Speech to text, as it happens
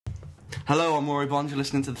Hello, I'm Rory Bond. You're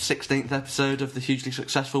listening to the 16th episode of the hugely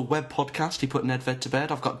successful web podcast, He Put Nedved to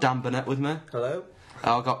Bed. I've got Dan Burnett with me. Hello.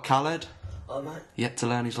 I've got Khaled. Hello, mate. Yet to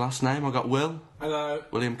learn his last name. I've got Will. Hello.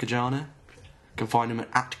 William Kajani. You can find him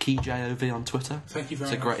at KeyJOV on Twitter. Thank you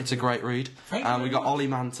very much. It's a great read. And we got Ollie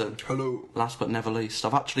Manton. Hello. Last but never least,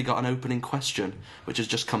 I've actually got an opening question, which has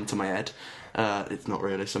just come to my head. It's not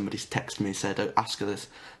really. Somebody's texted me and said, oh, ask her this.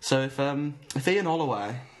 So if Ian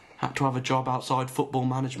Holloway had to have a job outside football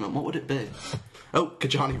management, what would it be? Oh,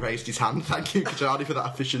 Kajani raised his hand. Thank you, Kajani, for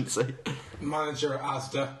that efficiency. Manager at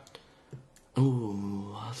Asda.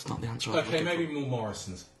 Ooh, that's not the answer. Okay, maybe more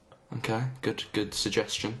Morrison's. Okay, good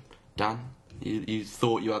suggestion. Dan, you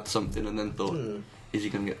thought you had something and then thought, is he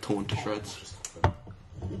going to get torn to shreds?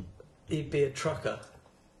 He'd be a trucker.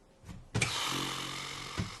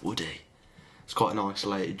 Would he? It's quite an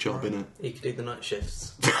isolated job, isn't it? He could do the night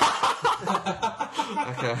shifts.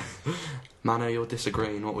 Okay. Mano, you're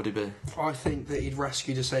disagreeing. What would he be? I think that he'd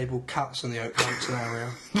rescue disabled cats in the Oakhampton area.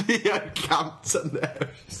 The Oakhampton there.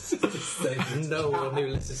 No one who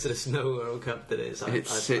listens to this know where Oakhampton is.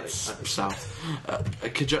 It's south.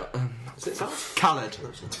 Is it south? Khaled.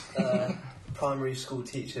 Primary school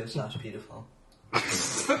teacher / paedophile.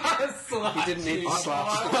 He didn't need to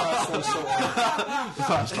slash the first one sort of. The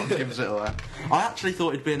first one gives it away. I actually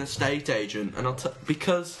thought he'd be an estate agent, and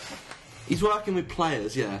because he's working with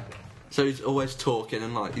players, yeah. So he's always talking,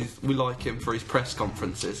 and we like him for his press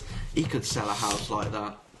conferences. He could sell a house like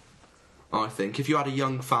that. I think if you had a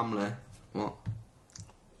young family, what?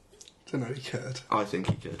 Don't know, he could. I think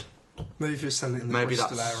he could. Maybe if you're selling it in the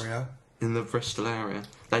Bristol area. In the Bristol area,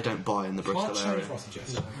 they don't buy in the Bristol area. Can I change my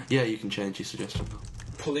suggestion? Yeah, you can change your suggestion.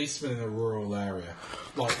 Policeman in a rural area.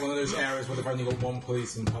 Like one of those areas where they've only got one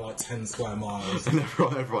policeman per like 10 square miles. And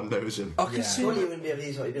everyone knows him. I can see. Well, he wouldn't be a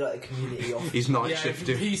police, he'd be like a community officer. He's night Yeah,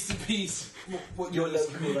 shifting. peace. What Your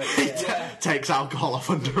local, like, yeah. Takes alcohol off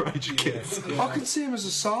underage kids. Yeah. I can see him as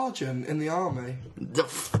a sergeant in the army.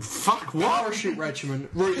 Fuck what? Parachute regiment.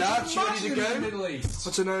 Right, lads, you ready to Imagine in the go? Middle East.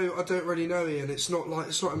 I don't know. I don't really know, Ian. It's not in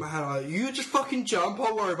my head. Like, you just fucking jump.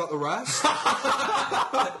 I'll worry about the rest.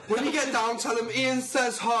 When you get down, tell him Ian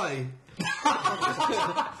says hi.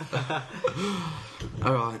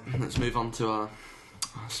 Alright, let's move on to our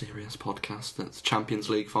serious podcast. It's Champions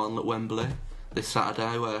League final at Wembley this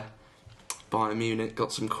Saturday, where Bayern Munich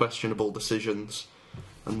got some questionable decisions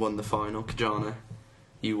and won the final. Kajana,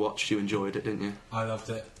 you enjoyed it, didn't you? I loved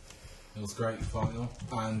it. It was a great final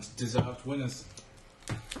and deserved winners.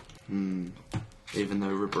 Even though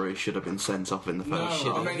Ribery should have been sent off in the first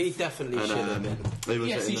No, half. I mean, He definitely should have been. Who was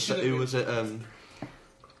Yes, he it? should have Who been. was it?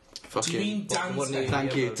 Do you mean Dante?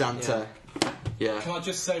 Thank you, Dante. Yeah. Can I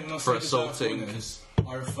just say, when I For say deserved assaulting. winners,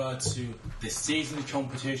 I refer to this season's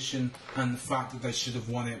competition and the fact that they should have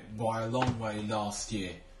won it by a long way last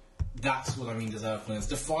year. That's what I mean, deserved winners.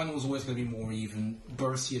 The final was always going to be more even.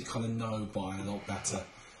 Borussia had kind of know Bayern a lot better,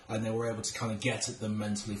 and they were able to kind of get at them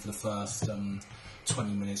mentally for the first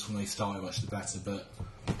 20 minutes when they started, much the better, but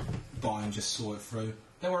Bayern just saw it through.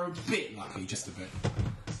 They were a bit lucky, just a bit.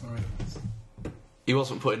 Sorry. He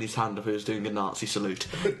wasn't putting his hand up, he was doing a Nazi salute.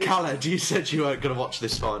 Khaled, you said you weren't going to watch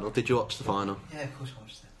this final. Did you watch the final? Yeah, of course I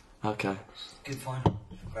watched it. Okay. Good final.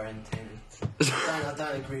 Very entertaining. I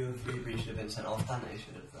don't agree with Ribery should have been sent off. Dante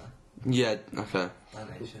should have, though. Yeah, okay.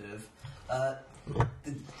 Dante should have.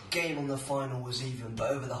 The game on the final was even,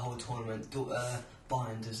 but over the whole tournament,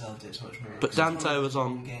 Bayern deserved it so much more. But Dante was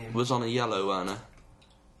on a yellow, weren't he?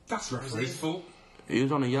 That's referee's fault. He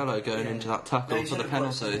was on a yellow going into that tackle No, he for the should have got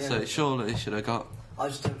penalty, some, so yeah. surely he should have got... I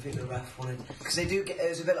just don't think the ref wanted, because they do get. It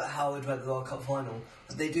was a bit like Howard at the World Cup final.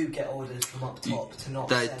 But they do get orders from up top to not.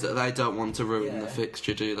 They don't want to ruin the Yeah.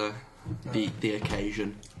 fixture, do they? The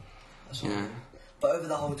occasion. That's what I Yeah. mean. But over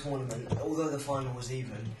the whole tournament, although the final was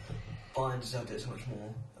even, Bayern deserved it so much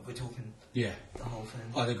more. We're talking Yeah. the whole thing.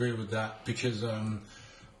 I'd agree with that because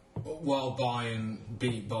while Bayern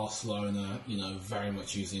beat Barcelona, very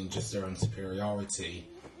much using just their own superiority,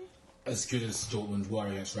 as good as Dortmund were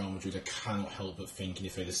against Real Madrid, I cannot help but thinking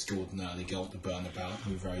if they'd have scored an early goal at the Bernabeu, it would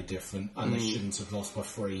be very different, and they shouldn't have lost by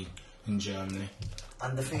 3 in Germany.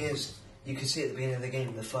 And the thing is, you could see at the beginning of the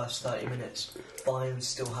game, the first 30 minutes, Bayern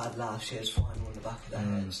still had last year's final in the back of their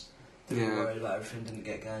heads. They were worried about everything, didn't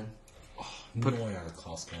get going. Neuer had a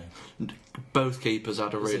class game. Both keepers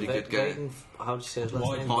had a really good game. How do you say his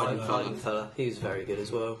last name? Weidenfeller. Weidenfeller. He was very good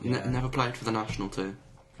as well. Never played for the national team.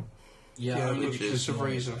 Yeah, only look, there's a Neuer-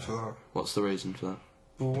 reason for that. What's the reason for that?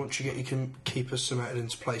 Well, once you get your keepers cemented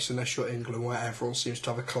into place, unless you're England, where everyone seems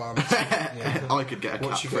to have a calamity. I could get a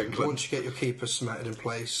cap for England. Once you get your keepers cemented in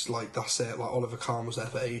place, that's it. Like Oliver Kahn was there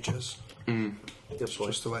for ages. Good It's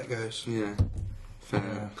point. just the way it goes. Yeah.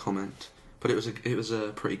 fair comment. But it was a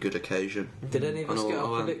pretty good occasion. Did any of us And get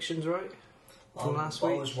all- our predictions right from last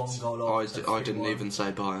week? I was 1 goal off. I didn't even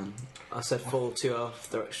say Bayern. I said 4-2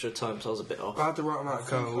 after extra time, so I was a bit off. I had the right amount of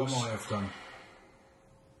goals. I might have done.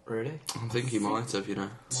 Really? I think he might have,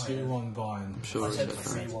 2-1 Bayern. I'm sure I he said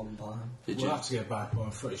said that. 3-1 Bayern. Did We'll you? have to get back, but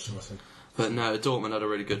I'm pretty sure I said. But no, Dortmund had a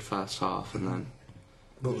really good first half, and then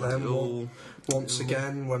But then, all once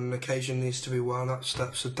again, when an occasion needs to be won, up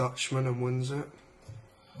steps a Dutchman and wins it.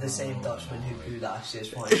 The same Dutchman who blew last year's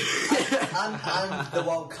final. and the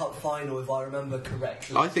World Cup final, if I remember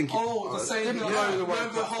correctly. I think Oh, the same. didn't Yeah, know the World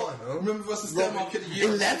remember, Cup final. remember versus Denmark at the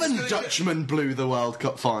Euros? 11 Dutchmen blew the World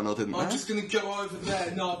Cup final, didn't I'm they? just going to go over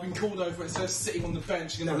there. No, I've been called over. It says sitting on the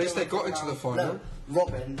bench. At least they got into the final. No,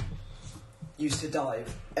 Robin used to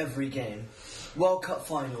dive every game. World Cup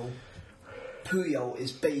final, Puyol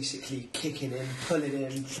is basically kicking him, pulling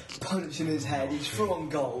him, punching his head. He's through on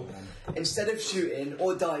goal. Instead of shooting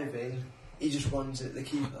or diving, he just runs at the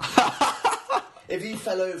keeper. If he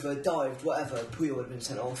fell over, dived, whatever, Puyol would have been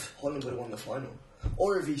sent off. Holland would have won the final.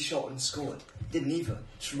 Or if he shot and scored, didn't either.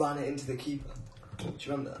 Just ran it into the keeper. Do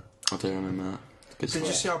you remember that? I do remember that. Good Did you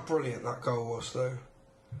stuff. see how brilliant that goal was, though?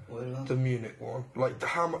 What was The that? Munich one. Like,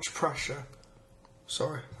 how much pressure...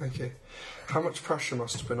 Sorry, thank you. How much pressure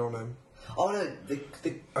must have been on him? Oh no,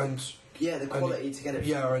 the And quality to get it.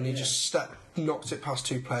 yeah, and he just knocked it past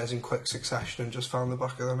 2 players in quick succession and just found the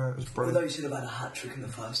back of the net. It was Although brilliant. he should have had a hat trick in the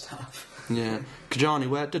first half. Yeah. Kajani,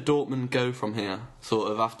 where did Dortmund go from here? Sort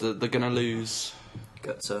of after they're going to lose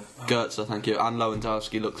Goetze, thank you, and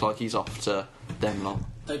Lewandowski looks like he's off to Denmark.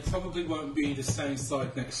 They probably won't be the same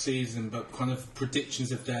side next season, but kind of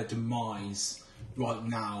predictions of their demise right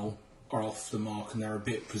now are off the mark and they're a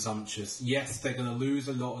bit presumptuous. Yes, they're going to lose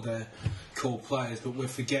a lot of their core players, but we're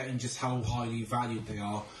forgetting just how highly valued they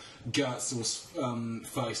are. Goetze was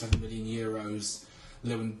 37 million euros.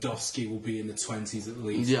 Lewandowski will be in the 20s at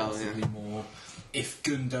least, Yeah, possibly more. If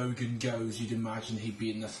Gundogan goes, you'd imagine he'd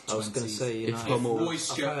be in the 20s. I was going to say, If United. more-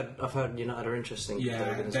 Royce I've heard United are interesting. in Yeah,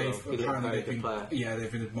 Gundogan as they've well. He looked a apparently very they've good been player.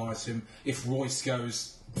 they've been admired him. If Royce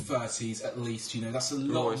goes 30s at least, that's a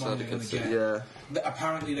lot Royce of money had a they're going good to get. yeah.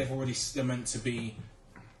 Apparently they're meant to be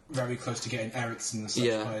very close to getting Eriksen and such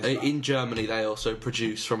Yeah, players. but- in Germany they also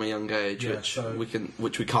produce from a young age, Yeah, which so-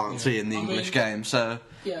 we can't see in the I English mean- game. So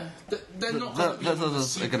yeah, they're not that- going to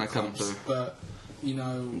be they're gonna come through. but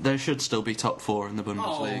they should still be top 4 in the oh,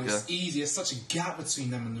 Bundesliga. it's easy. There's such a gap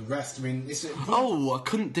between them and the rest. I mean, Oh, I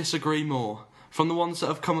couldn't disagree more. From the ones that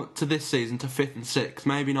have come up to this season to 5th and 6th,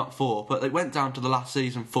 maybe not 4th, but they went down to the last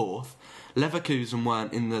season 4th. Leverkusen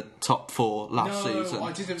weren't in the top 4 last No, season,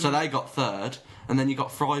 I didn't- so they got 3rd, and then you got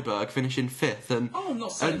Freiburg finishing 5th, and Oh, I'm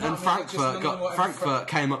not saying and, that, and I mean, like, just Frankfurt none of what Frankfurt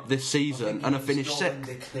came up this season and have finished 6th.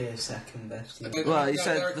 The clear second best. Well, he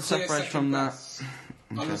said the separation from that.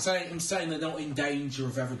 I'm saying they're not in danger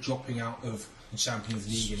of ever dropping out of the Champions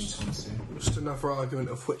League anytime soon. Just another argument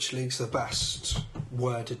of which league's the best,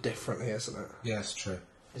 worded differently, isn't it? Yeah, it's true.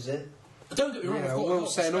 Is it? Don't get me wrong. Yeah, I've got a lot Will of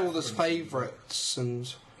saying all respect the for him. favourites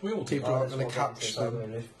and We all do. people aren't going to that's what catch I'm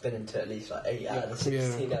them. We've been into at least like 8 out of the Yeah.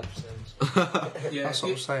 16 episodes. Yeah, That's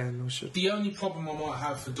what I'm saying. We should. the only problem I might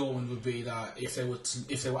have for Dortmund would be that if they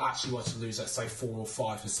were actually to lose, let's say 4 or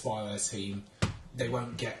 5 to spy their team, they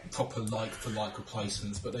won't get proper like for like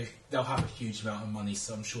replacements, but they'll have a huge amount of money,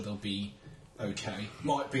 so I'm sure they'll be okay.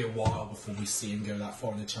 Might be a while before we see them go that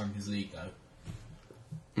far in the Champions League, though.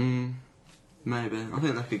 Maybe. I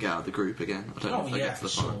think they could get out of the group again. I don't know Oh if they yeah, get to for the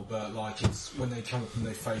sure. final. But like, it's when they come up and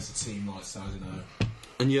they face a team like, so I don't know.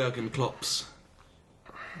 And Jurgen Klopp's,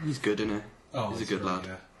 he's good, isn't he? Oh, He's a good really, lad.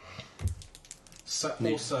 yeah. So,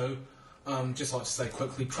 also, just like to say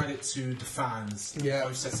quickly, credit to the fans. Yeah.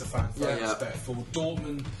 Both sets of fans, very Yeah. respectful.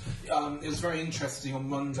 Dortmund, it was very interesting. On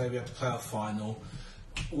Monday we had the playoff final.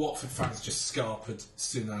 Watford fans just scarpered as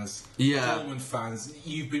soon as. Yeah. Dortmund fans,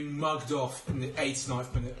 you've been mugged off in the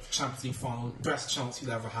 89th minute Champions League final. Best chance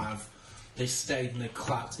you'll ever have. They stayed and they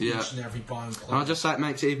clapped Yeah. each and every Bayern player. And I just say it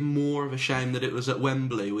makes it even more of a shame that it was at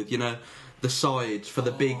Wembley with, the sides for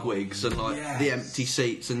the big wigs and yes. the empty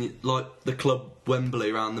seats and the club Wembley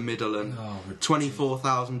around the middle and ridiculous.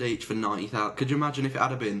 24,000 each for 90,000. Could you imagine if it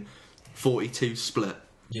had been 42 split?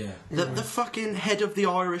 Yeah. The fucking head of the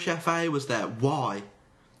Irish FA was there. Why?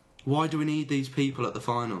 Why do we need these people at the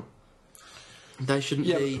final? They shouldn't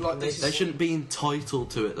Yeah, be. but like they shouldn't be entitled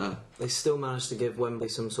to it though. They still managed to give Wembley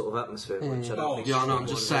some sort of atmosphere, which I don't Oh, think. Yeah, I know, I'm anyone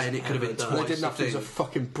just has saying it could have been ever done. They twice. didn't have to use a thing.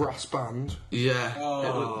 fucking brass band. Yeah.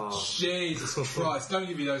 Oh, Jesus Christ! Don't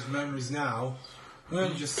give me those memories now. Well,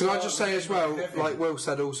 Can I just say as well, like Will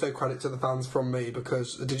said, also credit to the fans from me,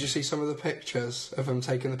 because did you see some of the pictures of them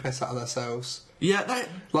taking the piss out of themselves Yeah, they.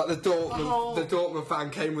 Like the Dortmund fan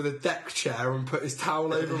came with a deck chair and put his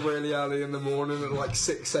towel over really early in the morning at like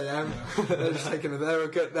 6 a.m. They're just taking it. They're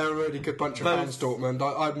a really good bunch of fans, Dortmund.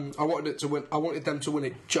 I wanted it to win. I wanted them to win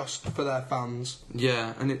it just for their fans.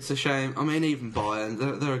 Yeah, and it's a shame. I mean, even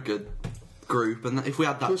Bayern, they're a good group, and if we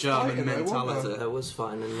had that German mentality, There was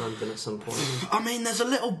fighting in London at some point. I mean, there's a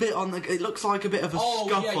little bit on the. It looks like a bit of a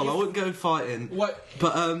scuffle. I wouldn't go fighting. What?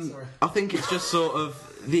 But I think it's just sort of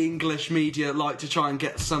the English media like to try and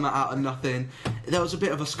get something out of nothing. There was a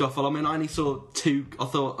bit of a scuffle. I mean, I only saw two.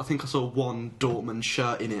 I think I saw one Dortmund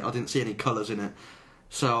shirt in it. I didn't see any colours in it.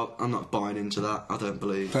 So I'm not buying into that. I don't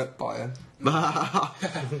believe. But Bayern.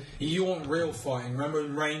 You want real fighting. Remember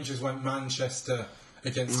when Rangers went Manchester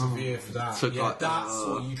against Sevilla for that? That's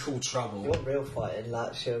what you call trouble. You want real fighting?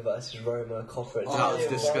 Lazio versus Roma, Coffer. That was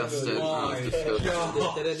disgusting.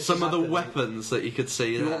 Some of the weapons that you could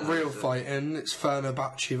see You there. want real fighting? It's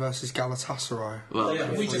Fenerbahce versus Galatasaray. Well,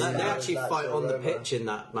 They actually fight on the pitch in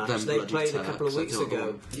that match. Them They bloody played a couple of Turks, weeks I don't ago,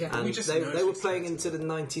 know. Yeah, and we just they were noticed playing into the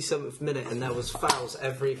 97th minute, and there was fouls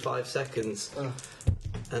every 5 seconds.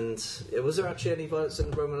 And was there actually any violence in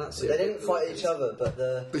Roma Lazio? They didn't fight each other, but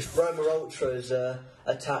the Roma Ultras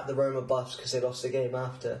attacked the Roma buffs because they lost the game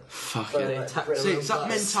after. fucking. They attacked See, Roma it's that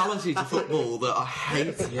buffs. mentality to football that I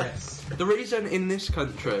hate. Yes. The reason in this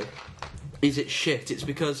country is it's shit. It's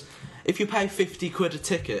because if you pay 50 quid a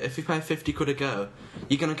ticket, if you pay 50 quid a go,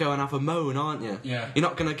 you're going to go and have a moan, aren't you? Yeah. You're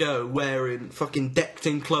not going to go wearing fucking decked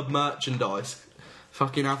in club merchandise,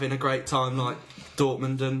 fucking having a great time like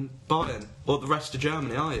Dortmund and Bayern, or the rest of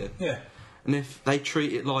Germany, are you? Yeah. And if they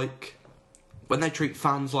treat it like, when they treat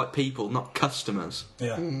fans like people, not customers,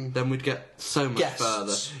 Yeah. then we'd get so much Guests.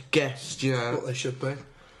 further. Guests, you know. What they should be.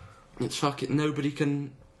 It's fucking, nobody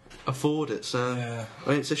can afford it, so Yeah. I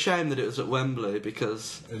mean, it's a shame that it was at Wembley,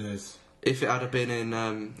 because It is. if it had been in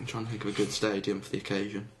I'm trying to think of a good stadium for the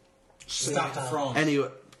occasion. Stade de France. Anyway,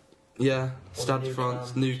 yeah, Or Stade de Nou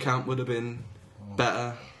France, Camp. Nou Camp would have been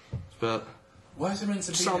better, but Where's it meant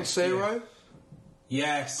to be? San next year? Siro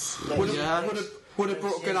Yes. Yeah. would have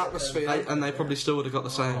brought a good atmosphere. and they probably still would have got the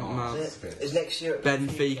same amount. Is next year at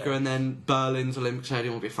Benfica, and then Berlin's Olympic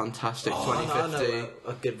Stadium would be fantastic. I 2050. know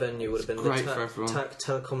a good venue would have been Great the for everyone.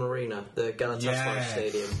 Telecom Arena, the Galatasaray Yeah.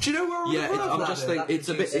 Stadium. Do you know where Yeah, I I'm just thinking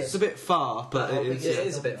it's a bit far, but it is. It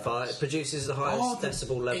is a bit far. It produces the highest the-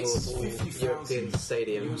 decibel level it's of all 50,000. European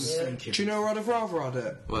stadiums. Do you know where I'd have rather had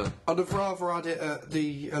it? Well, I'd have rather had it at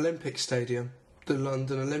the Olympic Stadium, the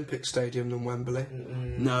London Olympic Stadium, than Wembley.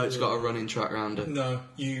 no, it's got a running track round it. No,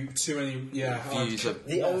 too many. Yeah. Views are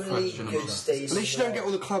the only questionable. good stadium. At least you don't get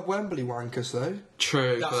all the Club Wembley wankers, though.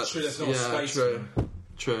 True, That's but true, there's not yeah, space true, for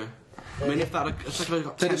true. I mean, if that had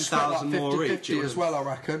got They'd have split 10,000 like more 50-50 each, as well, I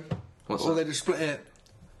reckon. What's Or that? they'd have split it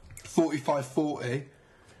 45-40.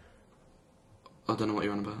 I don't know what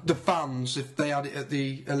you're on about. The fans, if they had it at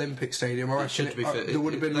the Olympic Stadium, I reckon should be fit. there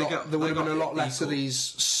would have been They lot, got- there would they have been a got lot less of equal. these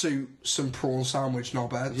suits and prawn sandwich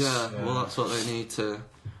knobheads. Yeah, well, that's what they need to.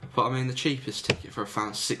 But I mean, the cheapest ticket for a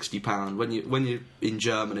fan's £60. When you're in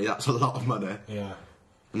Germany, that's a lot of money, Yeah.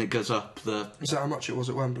 and it goes up the Is that how much it was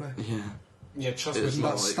at Wembley? yeah. Yeah. Trust It me. was Isn't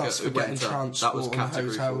more, that it stuff's go- for it went getting up. transport That was and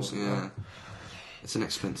category hotels four, and yeah. that. It's an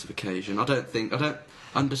expensive occasion. I don't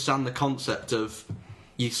understand the concept of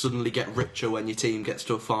you suddenly get richer when your team gets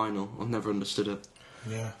to a final. I've never understood it.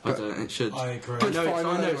 Yeah. I don't. It should. I agree. I Good know,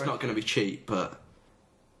 final I know it's anyway. not going to be cheap, but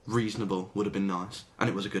reasonable would have been nice, and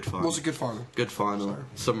it was a good final. Was a good final. Good final.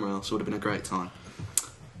 Somewhere else would have been a great time.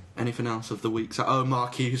 Anything else of the week? Oh,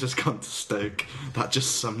 Mark Hughes has gone to Stoke. That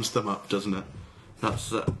just sums them up, doesn't it?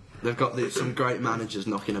 That's they've got some great managers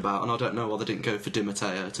knocking about, and I don't know why they didn't go for Di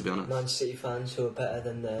Matteo, to be honest. Man City fans who are better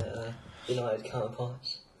than their United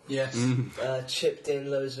counterparts. Yes. Chipped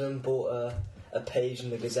in loads of them, bought a page in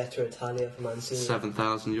the Gazzetta Italia for Man City.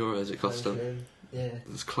 €7,000 it cost them. Yeah.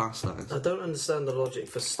 It's class, that is. I don't understand the logic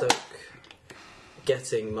for Stoke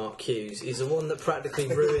getting Mark Hughes. He's the one that practically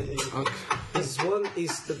ruined. He's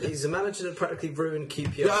the manager that practically ruined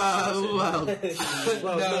QPR.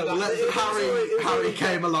 Well, Harry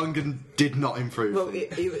came along and did not improve. Well, them.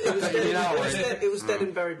 it was dead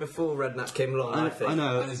and buried before Redknapp came along. I think. I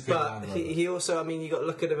know. But he also, I mean, you got to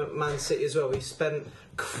look at him at Man City as well. He spent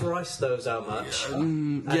Christ knows how much. Yeah,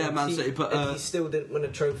 And Man he- City, but and he still didn't win a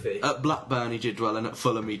trophy. at Blackburn he did well, and at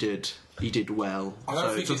Fulham he did well. I don't So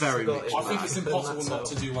think it's a it's very got- mixed I think bag. it's impossible not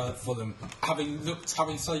to do well at Fulham. Having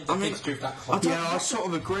studied the history of that club. Yeah, I sort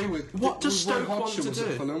of agree with. What does with Roy Stoke want Hodgson to was at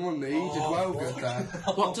do? Fulham, wasn't he? He did well good there.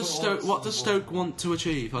 What does Stoke want to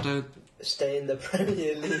achieve? I don't. Stay in the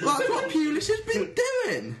Premier League. Like what Pulis has been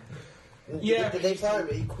doing. Yeah, Did they fire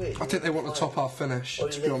it quick? I think they want a top half finish, Or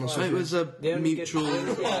to did be they honest fire with It you. was a The only mutual.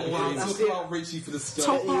 good- Oh wow, That's talk about reaching for the The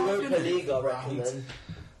stars. Europa League, I reckon. Then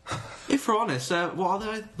If we're honest, what are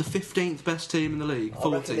they? The 15th best team in the league? I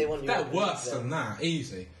reckon they 14th. want They're Europa worse League, than that,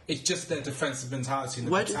 easy. It's just their defensive mentality. And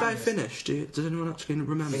the Where did they protagonist. finish? Does anyone actually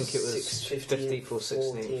remember? I think it was 15th or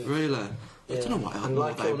 16th. Really? I don't know what And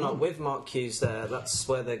like they or not, won. with Mark Hughes there, that's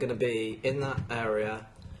where they're going to be in that area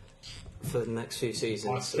for the next few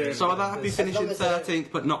seasons. So are they happy finishing long as they don't-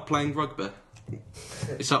 13th but not playing rugby?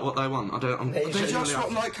 Is that what they want? I don't. I'm They They genuinely just want,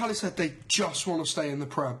 asking. like Callie said, they just want to stay in the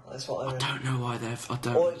Prem. That's what I don't know why they've. I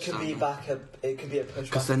don't. Or it could be it could be a push.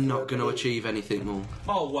 Because they're not going to achieve anything more.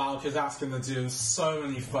 Oh wow, because that's going to do so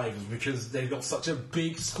many favours because they've got such a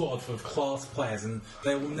big squad full of class players and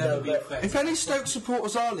they will never No, be but- affected. If any Stoke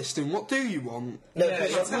supporters are listening, what do you want? No, Yeah, but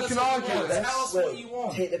tell we us can what you argue want. this. Tell us what you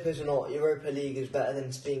want. Take the piss or not, Europa League is better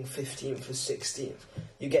than being 15th or 16th.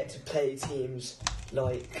 You get to play teams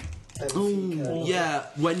like Benfica. Yeah,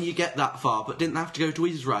 when you get that far, but didn't they have to go to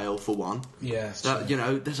Israel for one? Yes. You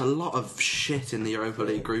know, there's a lot of shit in the Europa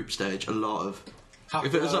League group stage. A lot of.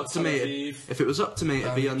 If it was up to me, if it was up to me,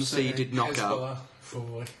 it'd be unseeded knockout.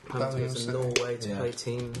 Have to go to Norway to play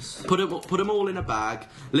teams. Put them all in a bag.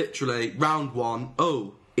 Literally, round one.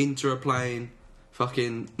 Oh, Inter are playing.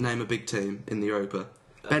 Fucking name a big team in the Europa.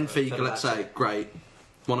 Benfica, let's say, great.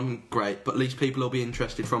 One of them, great. But at least people will be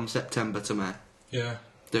interested from September to May. Yeah.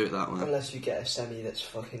 Do it that way. Unless you get a semi that's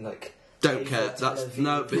fucking like. Don't care. That's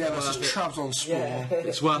no. But Yeah, it's that's worth just it. Travs on sport. Yeah.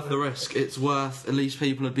 It's worth the risk. It's worth. At least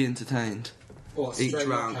people would be entertained. What, Each straight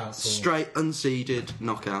round, knockouts or- straight unseeded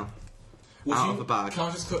knockout. Would out you- of a bag. Can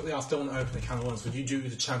I just quickly ask, don't want to open a can of worms, would you do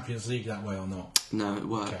the Champions League that way or not? No, it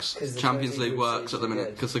works. 'Cause the Champions group League works stage at the is minute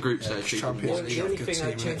good. because the group stage. people Champions want. League. The only Good thing team,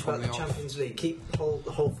 I'd change from about the the off. Champions League, keep the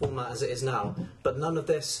whole format as it is now, but none of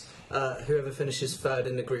this, whoever finishes third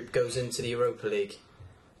in the group goes into the Europa League.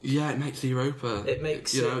 Yeah, it makes the Europa. It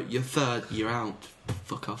makes you it- know, you're third, you're out.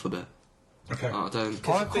 Fuck off a bit. Okay. I don't.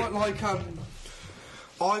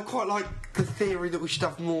 I quite like the theory that we should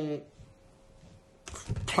have more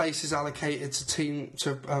places allocated to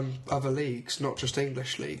other leagues, not just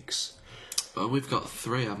English leagues. Well, we've got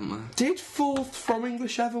 3, haven't we? Did fourth from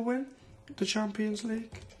English ever win the Champions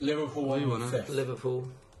League? Liverpool We won won it. fifth. Liverpool.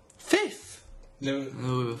 Fifth. No,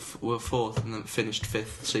 we were 4th and then finished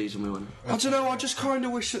 5th season. We won. I don't know. I just kind of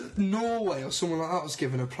wish that Norway or someone like that was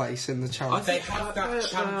given a place in the Champions. They have that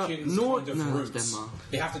Champions kind of no, route. it's Denmark.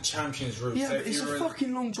 They have the Champions route. Yeah, so but if it's you're a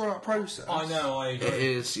fucking long, drawn-out process. I know, I agree. It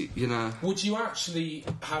is, you know. Would you actually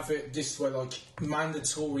have it this way, like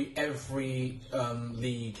mandatory? Every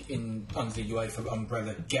league under the UEFA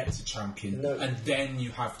umbrella gets a champion, No. and then you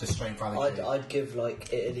have the strength allocated. I'd give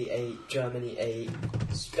like Italy 8, Germany 8,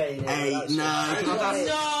 Spain 8. 8, no.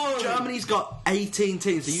 Germany's got 18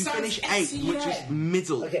 teams, so you Sounds finish 8, SEA. which is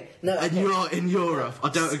middle. Okay, no, And okay. you're in Europe. I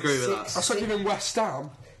don't agree with that. That's like giving West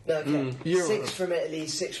Ham. No, okay. Europe. 6 from Italy,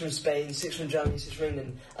 6 from Spain, 6 from Germany, 6 from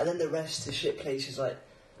England, and then the rest are shit places like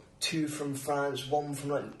 2 from France, 1 from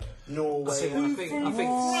like Norway. I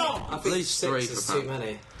think At least 3 6 is for too France.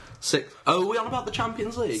 many. 6. Oh, are we on about the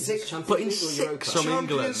Champions League? 6 Putting Champions League or 6 Europa? from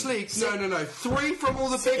England. Champions League. No. 3 from all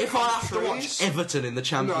the big If I have to watch countries. Everton in the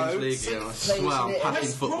Champions No. League, Sixth you know, I place swear I'm in it. packing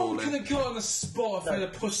West football Brom could in. have got on a spot if they'd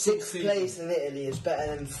have pushed the 6th season. place in Italy is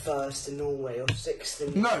better than 1st in Norway or 6th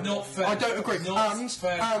in. No, Not fair. I don't agree. Not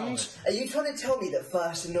fair, and Are you trying to tell me that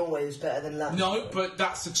 1st in Norway is better than last? No, but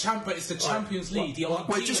that's the But it's the Champions League. The idea.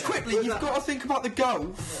 wait, just quickly, you've got to think about the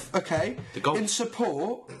gulf, okay? The gulf. In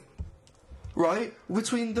support, right,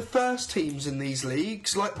 between the first teams in these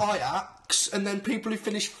leagues, like Ajax, and then people who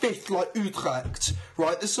finish 5th, like Utrecht,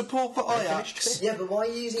 right? The support for Ajax. Yeah, but why are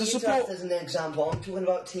you using The Utrecht support- as an example? I'm talking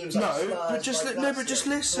about teams like No, Spurs, but just like no, but just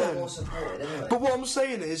Leicester, who are listen. more supported anyway. But what I'm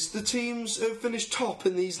saying is, the teams who finished top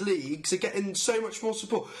in these leagues are getting so much more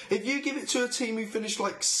support. If you give it to a team who finished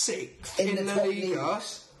like 6th In in the the top Liga,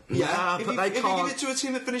 leagues. Yeah, if but you, they if you can't. give it to a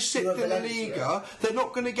team that finished 6th Well, in the Valencia. Liga, they're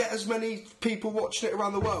not going to get as many people watching it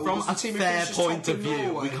around the world From as the a team who fair finishes point top of in view,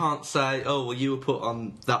 Norway. we can't say, oh, well, you were put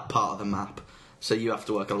on that part of the map, so you have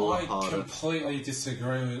to work a lot I harder. completely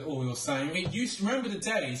disagree with all you're saying. It used remember the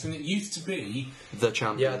days when it used to be The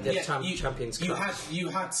champion. Yeah, the Champions you Cup. you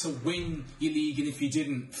had to win your league, and if you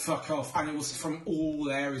didn't, fuck off. And it was from all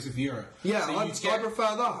areas of Europe. Yeah, So I you'd get-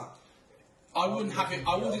 prefer that. I wouldn't have it.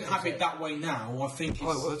 I wouldn't have it that way now. I think. I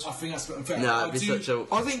would. I think that's unfair. No, I it'd be do- such a.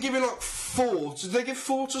 I think giving like 4. Did they give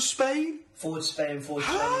 4 to Spain? 4 to Spain, 4 to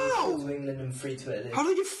How? Germany, 4 to England, and 3 to Italy. How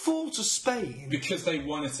did they give 4 to Spain? because they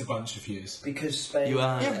won it a bunch of years. Because Spain. You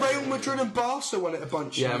are. Yeah, Real Madrid and Barca won it a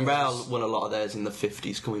bunch Yeah, of and years. Real won a lot of theirs in the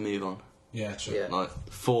 50s. Can we move on? Yeah, true. Yeah. Like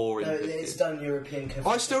 4 in No, 50. it's done European Cup.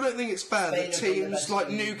 I still don't think it's fair that Spain have been the teams best like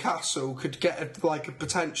team. Newcastle could get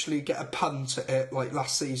potentially get a punt at it like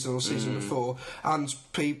last season or season before, and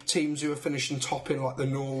teams who are finishing top in like the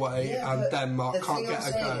Norway Yeah, and but Denmark the can't thing get I'm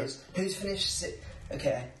a saying go. is, who's finished?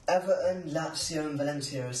 Okay, Everton, Lazio, and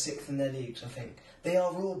Valencia are 6th in their leagues. I think they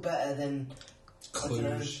are all better than I don't know,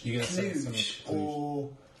 Cluj. You're gonna say something Cluj Cluj. or.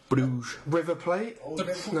 Bruges. River Plate?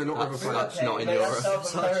 No, not River Plate. That's not in no, Europe.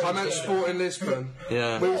 that's South America. I meant Sporting Lisbon.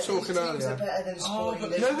 Yeah. We were These talking teams are earlier. better than Sporting but-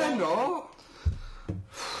 Lisbon. No, they're not.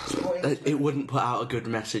 Sporting It wouldn't put out a good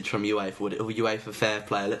message from UEFA, would it? Or UEFA fair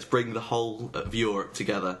play. Let's bring the whole of Europe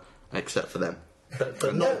together, except for them.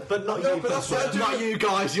 But not No, you. but that's what they're Not doing. you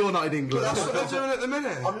guys. You're not in England. That's what they're doing at the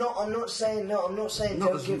minute. I'm not saying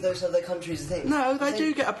don't give those other countries a thing. No, they I do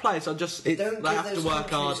think get a place. I just they Don't give have to those work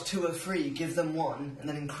hard. countries 2 or 3. Give them 1 and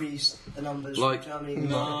then increase the numbers. Like- Germany.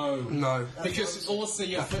 No. That's Because what I'm also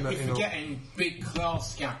you're Definitely not. forgetting big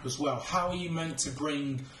class gap as well. How are you meant to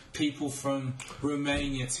bring people from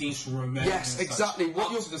Romania, teams from Romania? Yes, and such, exactly. What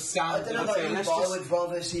up you're- to the I standard? don't know about you, but I would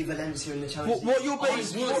rather see Valencia in the Champions What League. you're I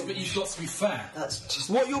basically would, but you've got to be fair. That's just.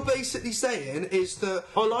 what you're basically saying is that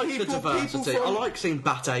I like people, the diversity. People I from, like seeing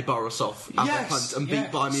Bate Borisov have Yes, a punt and yes.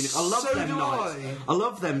 beat Bayern Munich. I love So them do nights. I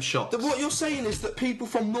love them shots. What you're saying is that people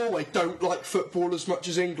from Norway don't like football as much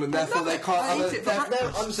as England, therefore love they it. can't I have hate a, it for therefore,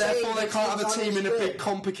 breakfast. No, I'm saying therefore they that can't have a sometimes team in a big good.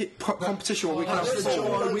 competition where we can have that's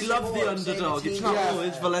football. true. Oh, we love the underdog. It's not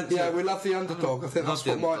always Valencia. Yeah, we love the underdog. I think that's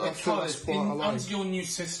what Love I feel that's what I like. Under your new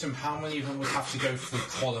system, how many of them would have to go through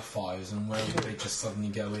qualifiers, and where would they just suddenly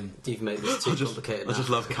go in? You've made this too complicated. I just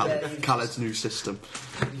now. love Khaled's new system.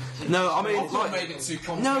 No, I mean, I've not like, made it too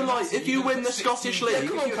complicated. no, like if you win the Scottish Yeah, League,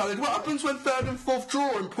 come on, Khaled. What happens when 3rd and 4th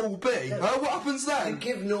draw in Pool B? What happens You then?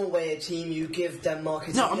 give Norway a team, you give Denmark a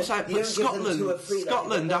team. no, I'm saying, you but don't give them 2 or Scotland, 3.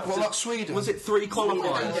 Scotland after What about Sweden? was it 3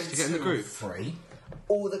 qualifiers Sweden. to get in the group? Three.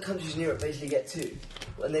 All the countries in Europe basically get 2,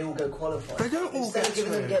 and they all go qualify. They don't all Instead get of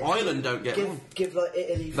giving them 2. get Ireland don't get one. Give like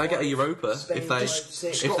Italy. They get a 5, Europa Spain if they 5,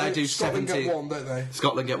 6. if they do Scotland 17. get 1, don't they?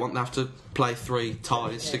 Scotland get one. They have to play 3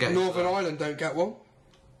 ties to get. Northern Ireland don't get 1.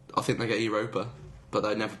 I think they get Europa, but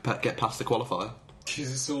they never get past the qualifier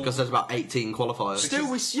because there's about 18 qualifiers.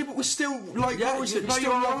 Still, but we're still like, Yeah, we no, still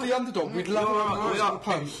you're love right. the underdog. We'd love You're it. right, we are.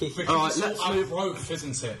 Because All right, it's let's all move. growth,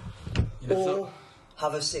 isn't it? Or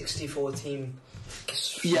have a 64 team.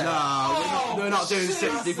 Yeah. No, we're not doing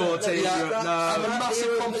 64 teams. Yeah, Europe, and a no.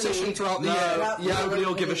 massive competition throughout the year. No, nobody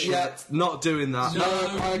will give a shit. Yeah. Not doing that.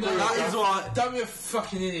 I agree. That is why Don't be a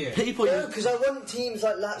fucking idiot. people. No, because I want teams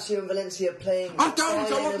like Lazio and Valencia playing. I don't. I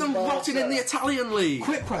Bayern want them and rotting in the Barca. Italian league.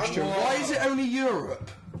 Quick question: why is it only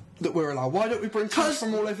Europe that we're allowed? Why don't we bring teams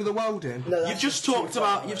from all over the world in? No, You've that's just too talked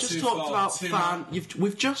far. about. You've just Too talked far, about too fan. much.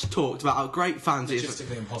 We've just talked about how great fans is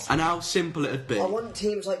Logistically impossible. and how simple it'd be. I want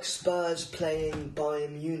teams like Spurs playing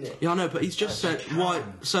Bayern Munich. Yeah, I know, but he's just said why.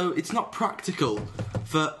 So it's not practical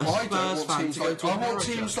for a I Spurs don't want fan teams to go like. to I want America.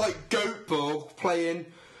 teams like Göteborg playing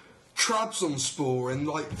Trabzonspor in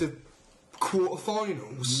like the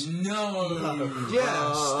quarterfinals. No.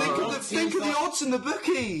 Yes. Think of the odds and the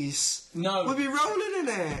bookies. No. We'll be rolling in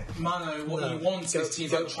it. Mano, what you want is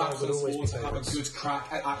teams like Trabzonspor to have a good crack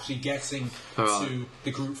at actually getting Alright. to the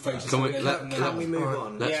group phases. Can we- So let- they- Can we move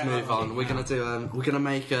on? Let's Yeah, move on. We're gonna do. We're gonna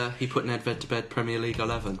make. He put Nedved to bed Premier League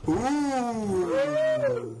 11.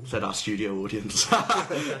 Ooh. Said our studio audience.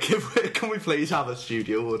 Can we please have a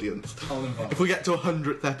studio audience? I'll invite If we get to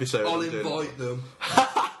 100th episode, I'll I'm doing it. invite them.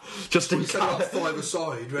 Just in We set up Khaled, 5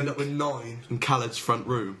 aside. We end up with 9. in Khaled's front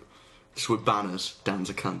room, just with banners. Dan's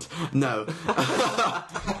a cunt. No.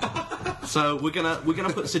 So we're gonna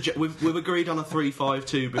put. We've agreed on a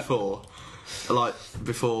 3-5-2 before. Like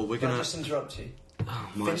before, we're Can I gonna. just interrupt you?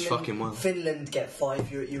 Might as fucking well. Finland get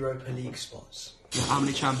 5 Europa League spots. How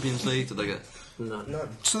many Champions League did they get? None.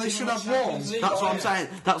 So they should have 1. That's what I'm saying.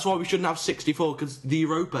 That's why we shouldn't have 64 because the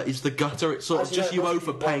Europa is the gutter. It's sort of Actually, just no, it must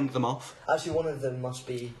UEFA be paying one. them off. Actually, one of them must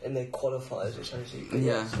be in the qualifiers, which actually.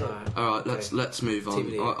 Yeah. still. All right. Let's move on.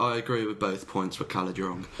 Team of the I agree with both points, but Khaled, you're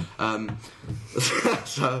wrong.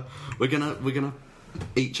 So we're gonna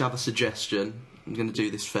each have a suggestion. I'm gonna do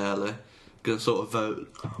this fairly. Gonna sort of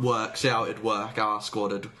vote, see how it'd work. Our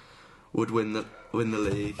squad would win the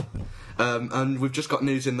league. And we've just got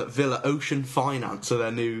news in that Villa Ocean Finance are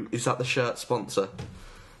their new. Is that the shirt sponsor?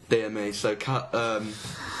 Dear me. So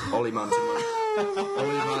Ollie Manson.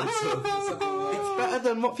 Ollie Manson. It's better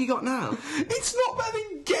than what have you got now? It's not better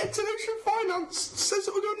than Get to Ocean Finance says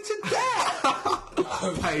that we're going into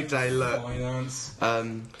debt. Payday, look. finance.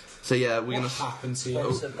 So yeah, we're What gonna. happened to you?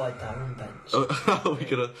 Sponsored by Darren Bench. Oh, we're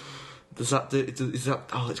gonna. Does that do? Is that?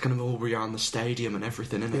 Oh, it's gonna all be around the stadium and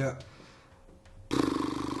everything, isn't it? Yeah.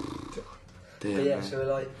 Dear But yeah, me. so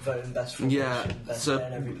we're like voting best formation, Yeah, best so player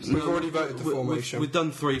in every position. We've already voted the formation. We've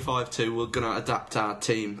done 3-5-2. We're going to adapt our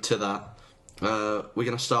team to that. We're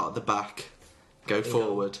going to start at the back, go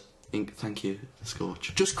forward. Thank you,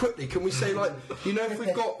 Scorch. Just quickly, can we say, like, you know, if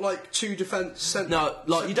we've got, like, 2 defence centre... No,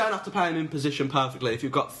 like, you don't have to play him in position perfectly. If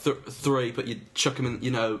you've got 3, but you chuck him in,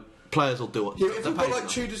 you know, players will do it. Yeah, if we've got, like,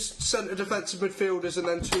 2 centre defensive midfielders and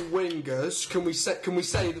then 2 wingers, can we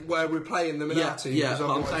say where we're playing them in our team? Yeah, 'Cause but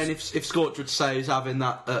I'm otherwise- saying if Scorch would say he's having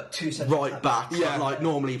that 2 centre right back, Yeah. like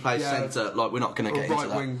normally he plays Yeah. centre, like we're not going to Or get right into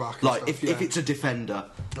that. wing back and Like stuff, if yeah. it's a defender,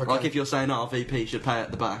 Okay. like if you're saying VP should play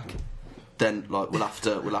at the back, then like we'll have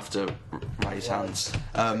to raise hands.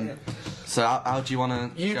 So how do you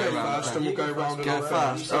want to You go around first then? and we'll go round and Go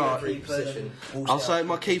round. first. All right. Every position. I'll say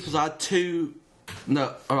my keepers. I had 2.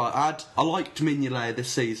 No, all right. I liked Mignolet this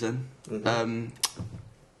season.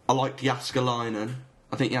 I liked Jaskalainen.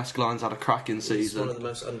 I think Jaskalainen's had a cracking He's season. one of the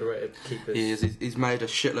most underrated keepers. He is. He's made a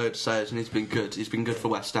shitload of saves and he's been good. He's been good for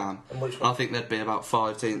West Ham. And which one? I think there'd be about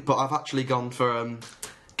 5 teams. But I've actually gone for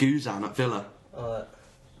Guzan at Villa. I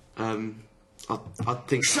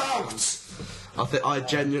think. I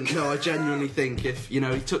genuinely think if he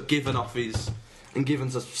took Given off and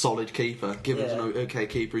Given's a solid keeper. Given's an okay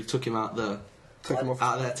keeper. He took him out there. Took him off.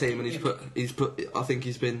 Out of their team, and he's put. I think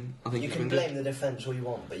he's been. You he's can been blame good. the defence all you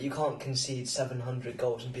want, but you can't concede 700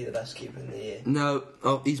 goals and be the best keeper in the year. No,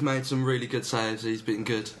 he's made some really good saves. He's been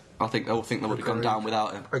good. I think they would have gone down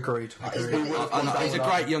without him. Agreed. He's a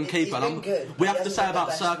great young keeper. He's been good, we but have he to say hasn't about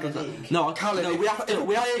been the best in the circumstances. league. No, Callum, we have if a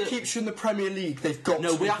player to. keeps you in the Premier League, they've got No,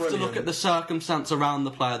 to we be have to brilliant. look at the circumstance around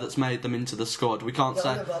the player that's made them into the squad. We can't Yeah,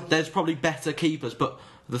 say no, but there's probably better keepers, but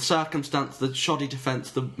the circumstance, the shoddy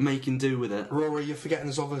defence, the making do with it. Rory, you're forgetting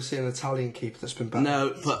there's obviously an Italian keeper that's been better.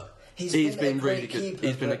 No, but he's been a really great good. keeper,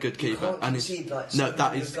 He's been a but good you keeper, can't and concede, like, no, that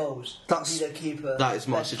 700 is goals. That's- Be the keeper. that is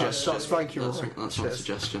my best suggestion. keeper. Thank you, That's, Rory. that's my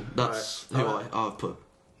suggestion. That's Right. who I've put.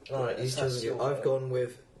 Alright, He's that's chosen you. your I've vote. gone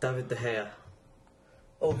with David De Gea.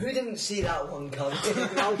 Oh, who didn't see that one coming?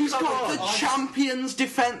 He's got the champions'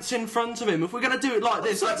 defence in front of him. If we're going to do it like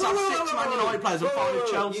this, let's have 6 Man United players and 5 You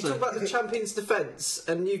Chelsea. talk about the champions' defence,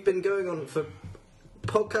 and you've been going on for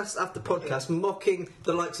podcast after podcast mocking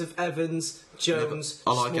the likes of Evans, Jones,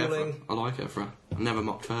 I like Smalling. Evra. I like Evra. I never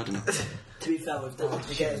mocked Ferdinand. To be fair with Dan, De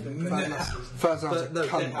Gea's been pretty good this season. Ferdinand's But no, a De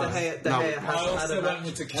cunt. Gea, De No. Gea I has had also a went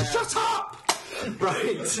with De Gea. Shut up!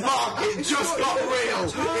 right. Mark, it just got real.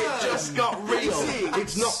 It just got real.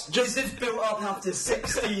 It's not just. This is built up after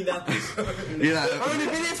 16 episodes. I've only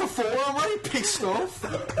been here for 4, I'm already pissed off.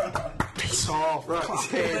 Piss off,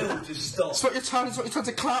 clap in. Bill, just stop. It's not your turn,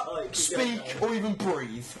 to clap, Alright, keep speak, going. or even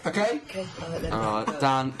breathe, okay? Okay, alright then. Alright,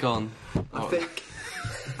 Dan, gone. I think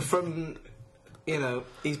from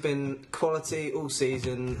he's been quality all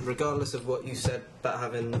season, regardless of what you said about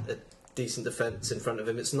having a decent defence in front of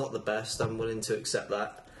him. It's not the best. I'm willing to accept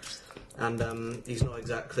that. And he's not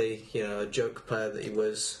exactly a joke player that he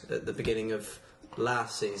was at the beginning of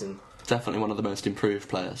last season. Definitely one of the most improved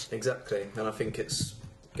players. Exactly, and I think it's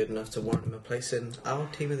good enough to warrant him a place in our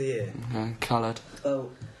team of the year. Okay, Khaled. Oh,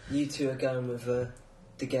 you two are going with De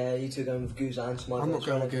Gea, you two are going with Guzan, so my I'm not vote's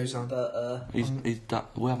going with relevant, Guzan.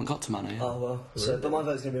 But, We haven't got to Mane yet. oh well. So, but my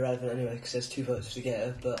vote's going to be relevant anyway, because there's 2 votes for De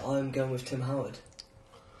Gea, but I'm going with Tim Howard.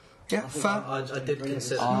 Yeah, fair. I did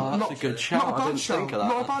consider. Oh, that's Not- a good shout. not a bad I didn't shout, think of that.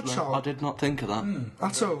 not a bad No, shout. I did not think of that.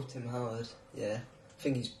 At all. Tim Howard, yeah. I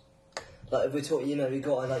think he's... Like, if we're talking, you've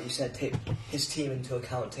got to, like you said, take his team into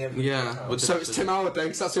account, take everything Yeah, into account. with So it's Tim Howard then,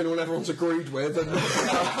 'cause that's the only one everyone's agreed with. And I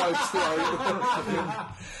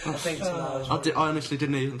think Tim Howard's... I honestly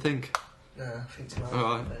didn't even think. No, I think Tim Howard's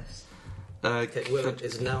Alright. the best. Okay, Will,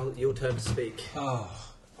 it's now your turn to speak. Oh,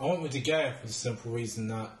 I went with De Gea for the simple reason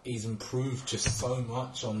that he's improved just so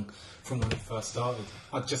much from when he first started.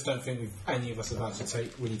 I just don't think any of us have actually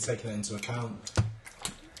really taken that into account.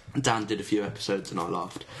 Dan did a few episodes and I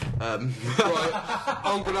laughed. right,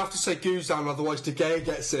 I'm going to have to say Guzan, otherwise De Gea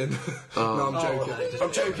gets in. No,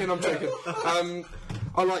 I'm joking. I'm joking.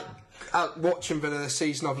 I like watching Villa this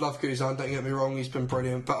season. I've loved Guzan, don't get me wrong, he's been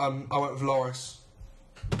brilliant. But I went with Loris.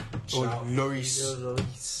 Or Lloris.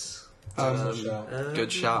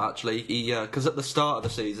 Good shout, actually. Because at the start of the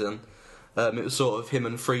season, it was sort of him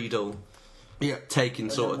and Friedel Yeah. taking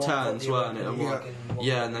And sort of then one turns, got weren't the it? And Iraq one- and one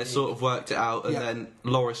yeah, got and they the- sort of worked it out, and Yeah. then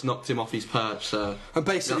Loris knocked him off his perch. So And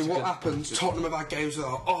basically, That's what good. happens? Tottenham have had games where,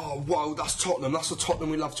 oh, whoa, that's Tottenham. That's the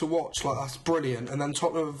Tottenham we love to watch. Like, that's brilliant. And then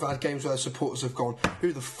Tottenham have had games where their supporters have gone,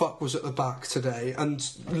 who the fuck was at the back today? And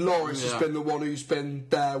Loris has Yeah. been the one who's been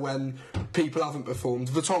there when people haven't performed.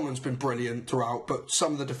 Vertonghen's been brilliant throughout, but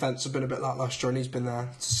some of the defence have been a bit lacklustre, and he's been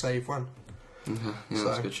there to save one. yeah, that's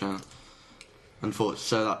So- a good shout. Unfortunately,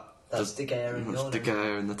 so that That's De Gea and That's De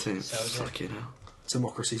Gea in the team. So is it. Fucking hell.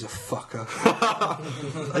 Democracy's a fucker.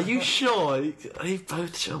 Are you sure? Are you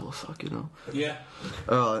both sure? Fucking hell. Yeah.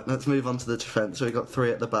 Alright, let's move on to the defence. So we got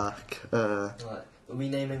 3 at the back. Right. Are we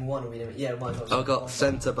naming one? Or are we naming? Yeah, might as well. I've got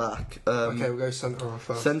centre back. Okay, we'll go centre half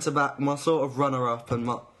first. Centre back, my sort of runner up and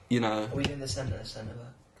my, Are we doing the centre back?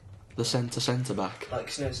 the centre back. Like,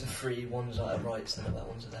 so it's a free. One's like a right centre back,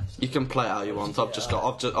 one's a left. You can play it how you want.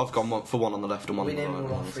 I've gone one for one on the left and one We on the name right.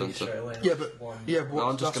 all our On the three centre. straight away. Yeah, but One. No,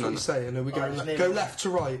 I'm just that's gonna- what you're saying. Are we going just name go it. left to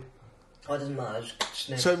right? Oh, it doesn't matter. Just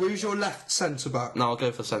name So it. who's your left centre back? No, I'll go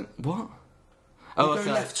for centre. What? We'll Oh, go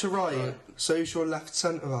okay. left to right. Right. So who's your left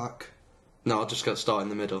centre back? No, I'll just go start in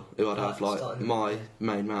the middle. Who I'd Right, have like start in the my middle.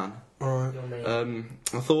 main man. Alright. Your name.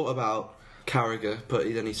 I thought about Carrick, but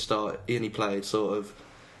he only played sort of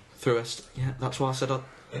through us. Yeah, that's why I said I.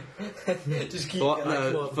 Just keep What? going.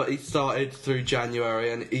 come No, on. but he started through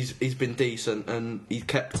January and he's been decent and he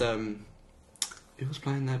kept. Who was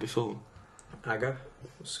playing there before? Aga.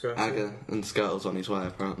 Aga and Skirtle's on his way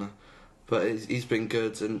apparently, but he's been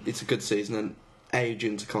good and it's a good season. And age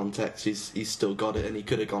into context, he's still got it and he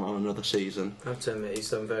could have gone on another season. I have to admit,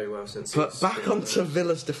 he's done very well since. But he's back been onto there.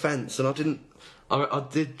 Villa's defence, and I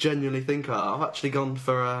did genuinely think about it. I've actually gone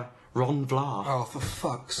for Ron Vlaar. Oh, for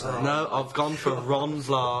fuck's sake. No, I've gone for Ron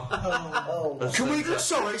Vlaar. Oh, Can we?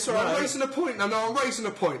 Sorry, I'm raising a point now. No, I'm raising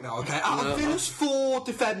a point now. Okay, out of Villa's 4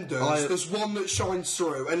 defenders, there's one that shines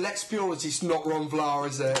through, and let's be honest, it's not Ron Vlaar,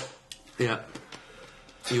 is it? Yeah.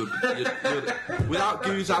 Without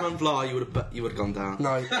Guzan and Vlaar, you would have gone down.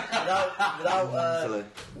 No. without Silly.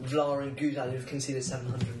 Vlaar and Guzan, who've conceded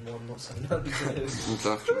 701, not 700.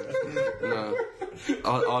 Exactly. No,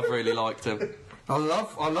 I've really liked him. I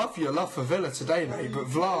love your love for Villa today, mate. But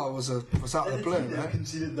Vlaar was out of the blue, They've mate.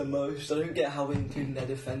 conceded the most. I don't get how we're including their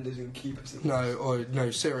defenders and keepers.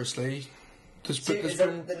 No, seriously.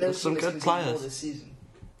 There's some good players. This season.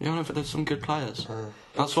 You know, there's some good players.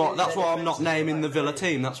 That's why I'm not naming the Villa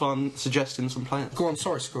team. That's why I'm suggesting some players. Go on,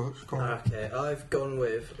 sorry, Scott. Go on. Okay, I've gone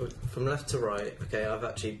with from left to right. Okay, I've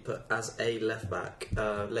actually put as a left back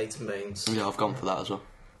Leighton Baines. Yeah, I've gone for that as well.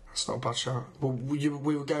 That's not a bad shout. Well, we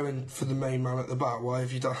were going for the main man at the back. Why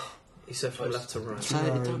have you done? He said from left to right. So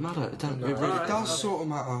it don't matter. It really Right. It does sort of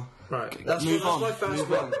matter. Right, Move on, that's my first move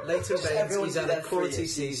one. on. Leighton Baines, everyone he's do had their a quality three,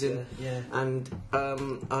 season, yeah. and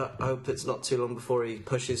I hope it's not too long before he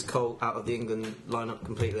pushes Cole out of the England lineup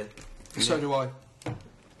completely. So do I.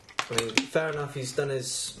 I mean, fair enough. He's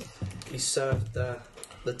served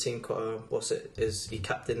the team quite. He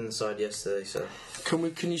captained the side yesterday. So,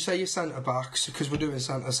 Can you say your centre backs because we're doing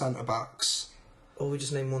centre backs? or we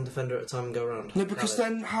just name one defender at a time and go around. No, because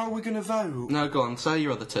then how are we going to vote? No, go on. Say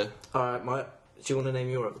your other two. All right, do you want to name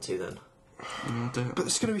your other two then? Do it. But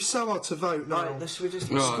it's going to be so hard to vote now. Right, should we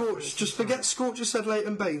just? Right. Scorch, just forget Scorch just said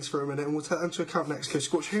Leighton Baines for a minute and we'll take them into account next. Because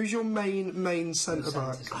Scorch, who's your main centre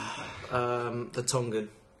back? The Tongan.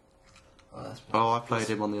 Oh, that's Oh, I played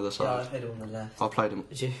him on the other yeah, I side. played him on the left. I played him.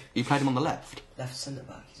 Did you? You played him on the left. Left centre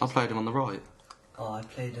back. I played him on the right. Oh, I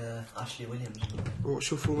played Ashley Williams. What's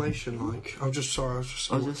your formation like? I'm just sorry. I just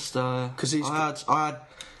because he's I had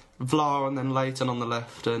Vlaar and then Leighton on the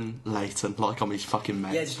left and Leighton like I'm his fucking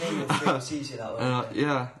mate. Yeah, just name your three. It's easier that way.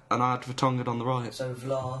 Yeah, and I had Vertonghen on the right. So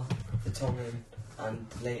Vlaar, Vertonghen, and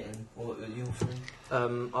Leighton. What were your three?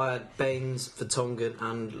 I had Baines, Vertonghen,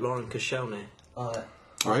 and Lauren Koscielny.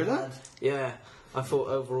 Really? Yeah, I thought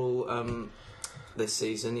overall this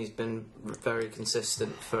season he's been very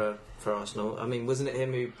consistent for Arsenal. I mean, wasn't it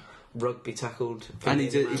him who rugby tackled? And he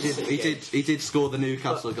did score the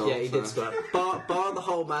Newcastle goal. Yeah, he did score. Bar the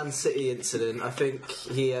whole Man City incident, I think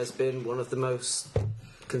he has been one of the most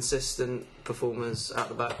consistent performers at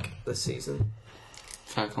the back this season.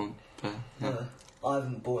 Fair. Yeah. I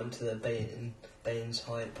haven't bought into the Baines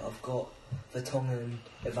hype. I've got Vertonghen,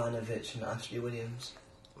 Ivanovic, and Ashley Williams.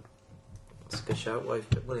 That's a good shout. Why have you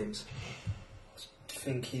picked Williams? I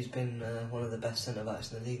think he's been one of the best centre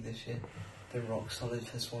backs in the league this year. Been rock solid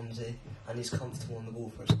for Swansea, and he's comfortable on the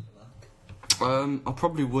ball for a centre back. I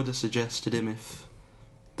probably would have suggested him if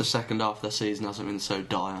the second half of the season hasn't been so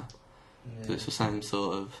dire. Yeah. It's the same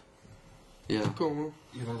sort of. Yeah. Go on, Will.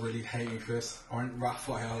 You're gonna really hate me for this. I went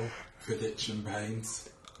Raphael, Vidic, and Baines.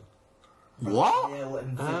 What? Yeah, what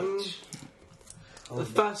in Vidic? The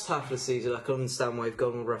first half of the season, I can understand why you've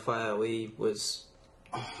gone with Raphael. He was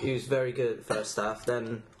very good at the first half.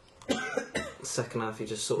 Then second half, he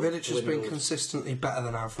just sort of Vidic has been dwindled. consistently better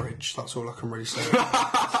than average. That's all I can really say.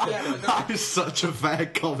 That is such a fair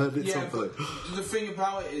comment. It's Yeah, unbelievable. but the thing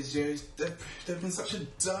about it is, there've been such a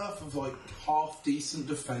dearth of like half decent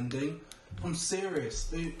defending. I'm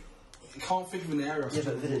serious. I can't think of an area. Yeah,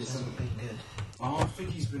 but Vidic hasn't been good. Oh, I think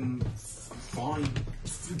he's been fine.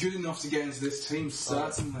 Good enough to get into this team,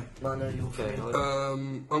 certainly. No, you're okay.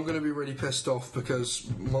 I'm going to be really pissed off because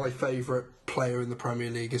my favourite player in the Premier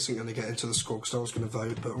League isn't going to get into the squad because I was going to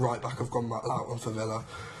vote, but right back I've gone Matt Loughton for Villa.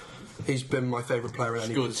 He's been my favourite player in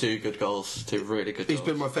any Scored 2 good goals, 2 really good goals. He's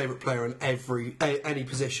been my favourite player in any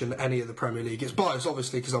position, any of the Premier League. It's biased,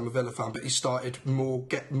 obviously, because I'm a Villa fan, but he started more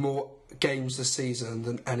games this season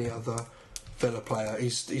than any other Villa player.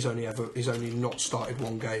 He's only not started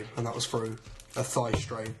 1 game, and that was through a thigh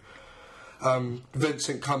strain.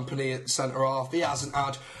 Vincent Kompany at centre half. He hasn't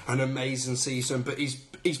had an amazing season, but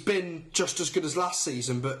he's been just as good as last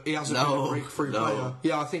season. But he hasn't been a breakthrough player.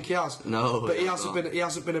 Yeah, I think he has. No, but he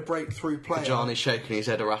hasn't been a breakthrough player. Johnny's shaking his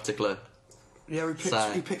head erratically. Yeah,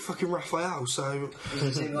 he picked fucking Raphael, so...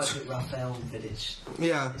 It seems like Raphael Vidic.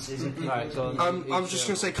 Yeah. Right, go on. I'm just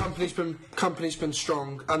going to say Company's been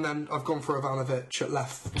strong, and then I've gone for Ivanovic at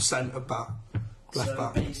left centre back. Left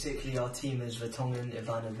back. Basically our team is Vertonghen,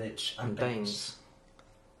 Ivanovic and Baines.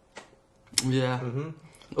 Yeah. Mm-hmm.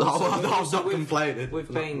 I was not complaining.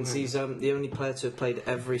 With Baines, he's the only player to have played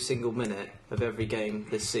every single minute of every game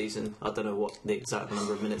this season. I don't know what the exact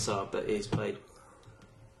number of minutes are, but he's played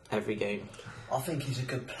every game. I think he's a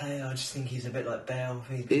good player. I just think he's a bit like Bale.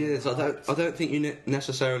 He is. I don't think you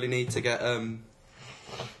necessarily need to get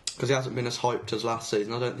because he hasn't been as hyped as last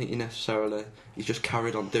season. I don't think he's just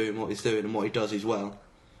carried on doing what he's doing, and what he does he's well.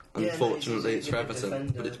 Unfortunately, it's for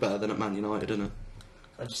Everton, but it's better than at Man United, isn't it?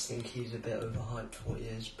 I just think he's a bit overhyped for what he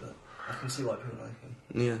is, but I can see why people like him.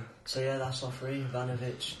 Yeah. So yeah, that's our 3: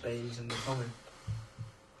 Ivanovic, Baines, and Vertonghen.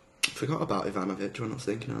 Forgot about Ivanovic when I was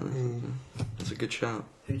thinking of it. That's a good shout.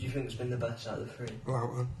 Who do you think's been the best out of the 3?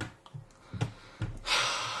 Loughton.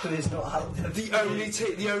 Who is not out of The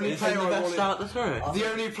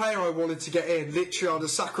only player I wanted to get in, literally I'd have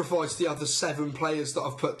sacrificed the other 7 players that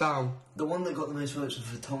I've put down. The one that got the most votes was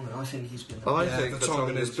Vertonghen. I think he's been. I think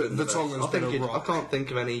Vertonghen's been a rock. I can't think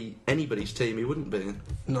of anybody's team he wouldn't be in.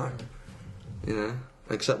 No. You know,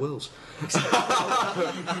 except Will's. You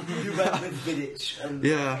went with Vidic and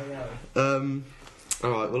Yeah.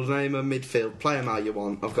 Alright, we'll name a midfield player now you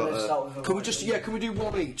want. I've got Can we do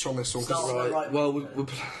one each on this one? Right. Well, we'll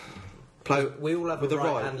play. We all have with a the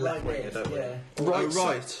right and left winger, don't we? Yeah. Right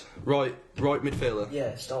midfielder.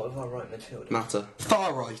 Yeah, start with our right midfielder. Matter.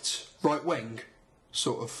 Far right wing,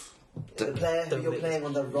 sort of. The player who you're playing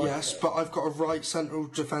on the right. Yes, but I've got a right central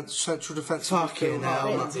defence. Fucking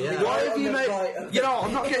hell, man. Yeah. Why have you made... Right. You know,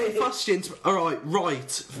 I'm not getting fussy into... Alright,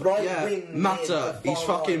 right. Yeah, wing, Matter. mid, He's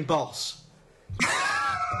far fucking right. boss.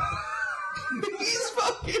 He's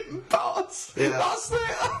fucking boss. Yeah. That's it.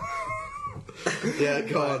 Yeah,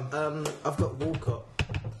 go on. I've got Walcott.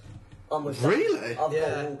 I'm with Really? I've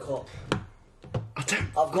Yeah. got Walcott. I don't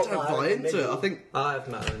I've got buy Matter in the into it. middle. I think... I have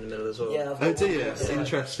Matter in the middle as well. Yeah, I've got Oh, do you? Walcott, yeah.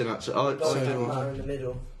 Interesting, actually. I've got So do I. Matter in the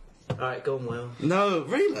middle. Alright, go on, Will. No,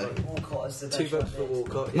 really? Walcott is the best. 2 votes for right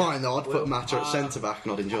Walcott. Why not? I'd Will. put Matter at centre back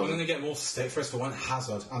and I'd I'm enjoy going to it. get more stick. First of all, I went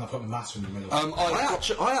Hazard, and I put Matter in the middle. I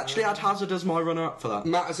actually had Hazard as my runner-up for that.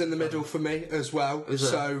 Matters in the middle for me as well. Is it?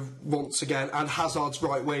 So once again, and Hazard's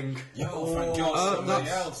right wing. Yo, thank God, somebody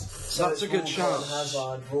that's- else. So That's a it's good Walcott, shout.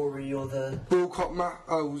 Hazard, Rory, you're the. Walcott,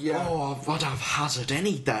 Oh yeah. Oh, I'd have Hazard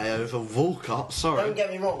any day over Walcott. Sorry. Don't get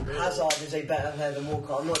me wrong, Hazard is a better player than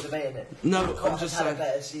Walcott. I'm not debating it. No, Walcott I'm just has had saying. a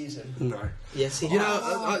better season. No. Yes, he You know,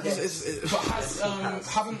 has. But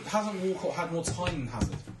hasn't Walcott had more time than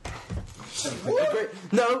Hazard?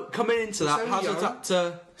 No, coming into that, He's only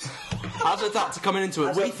Hazard's had to coming into it.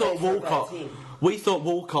 Hazard We thought plays for a better Walcott. team. We thought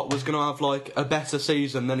Walcott was going to have like a better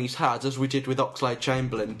season than he's had, as we did with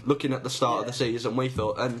Oxlade-Chamberlain. Looking at the start of the season, we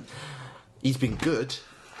thought, and he's been good.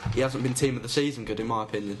 He hasn't been team of the season good, in my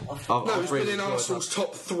opinion. No, I've he's really been in enjoyed Arsenal's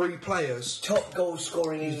top 3 players. Top goal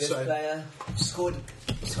scoring English say. player. Scored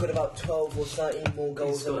about 12 or 13 more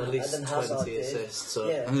goals He's got at than least Hazard 20 did. assists, so-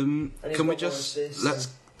 Yeah. that. And he's Can we got more just assists.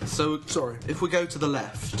 Sorry. If we go to the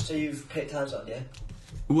left, So you've picked Hazard, yeah?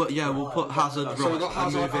 we'll put Hazard So we've right got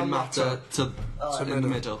Hazard and move in and Matter Matter. to in the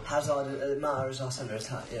middle. Hazard, Matter is our centre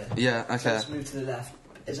attack, yeah. Yeah. So Okay. let's move to the left.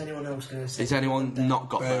 Is anyone else going to say? Is anyone not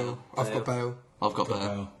got Bale? I've got Bale. I've got Bale.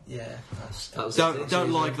 Well, Yeah, That was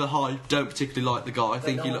Don't like the hype. Don't particularly like the guy. I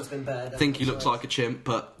think no he one's been better, think he that's looks right. like a chimp,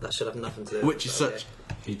 but That should have nothing to do which with is it, such.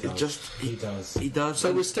 he does. He does. He does. So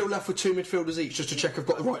and- we're still left with 2 midfielders each, just to check I've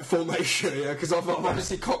got the right formation. Yeah, because I've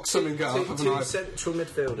obviously cocked something up, Two haven't I? central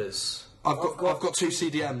midfielders. I've got 2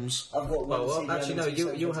 CDMs. I've got one. Well, CDM actually, no, and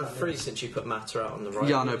two you'll centre have 3 defenders. since you put Matter out on the right.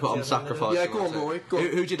 Yeah, I know, but I'm Do you have sacrificing. Yeah, go on, that's it. boy, go on.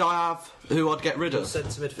 Who did I have? Who I'd get rid Your of? centre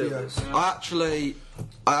midfielders.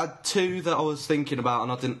 I had 2 that I was thinking about,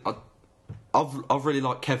 and I didn't. I've really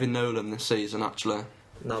liked Kevin Nolan this season. Actually,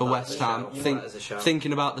 No, for that's West a Ham. shout. You might as a shout.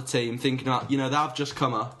 Thinking about the team, thinking about they've just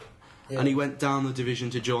come up, Yeah. and he went down the division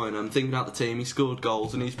to join them. Thinking about the team, he scored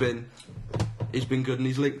goals, and he's been good, and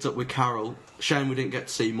he's linked up with Carroll. Shame we didn't get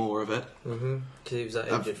to see more of it. Because he was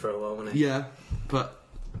injured for a while, wasn't he? Yeah, but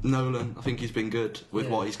Nolan, I think he's been good with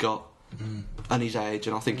what he's got. And his age,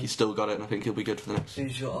 and I think he's still got it, and I think he'll be good for the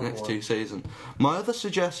Who's your other next one? 2 seasons. My other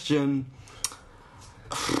suggestion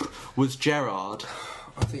was Gerrard.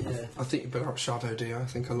 I think you've been outshadowed here. I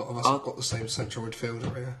think a lot of us have got the same central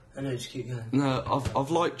midfielder here. I know, just keep going. No,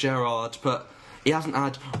 I've liked Gerrard, but he hasn't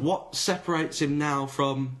had. What separates him now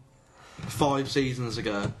from 5 seasons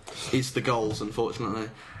ago is the goals. Unfortunately,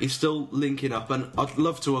 he's still linking up, and I'd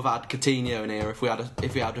love to have had Coutinho in here if we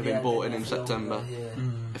had been bought in September.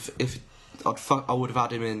 I would have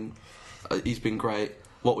had him in. He's been great.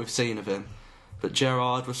 What we've seen of him, but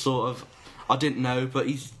Gerrard was sort of. I didn't know, but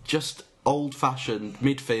he's just old-fashioned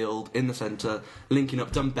midfield in the centre, linking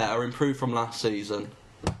up, done better, improved from last season.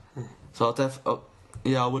 So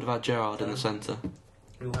I would have had Gerrard in the centre.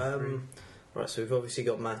 Right, so we've obviously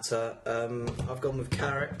got Mata. I've gone with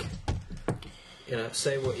Carrick.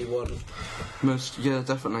 Say what you want.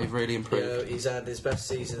 Definitely really improved. He's had his best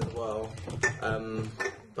season as well.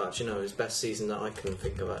 But his best season that I can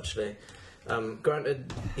think of actually.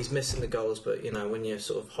 Granted, he's missing the goals, but when you're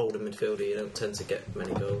sort of holding midfielder, you don't tend to get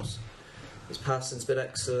many goals. His passing's been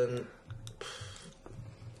excellent.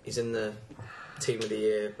 He's in the team of the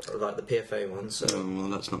year, like the PFA one. So, well,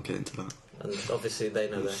 let's not get into that. and obviously they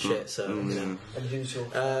know their shit. So, And who's your...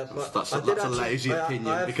 That's a lazy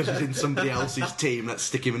opinion because he's in somebody else's team. Let's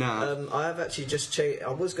stick him out. I have actually just changed.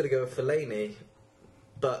 I was going to go with Fellaini,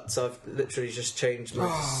 but I've literally just changed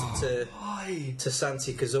to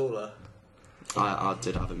Santi Cazorla. I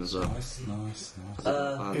did have him as well. Nice.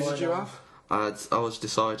 Who did you have? I was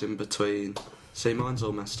deciding between. See, mine's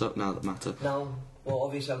all messed up now that matter. Now, well,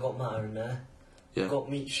 obviously I've got Mata in there. Yeah. I've got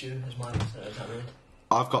Michu as my center, is that right?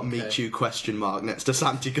 I've got Meet You question mark next to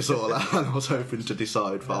Santi Cazorla, and I was hoping to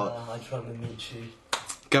decide. But I just went with Michu.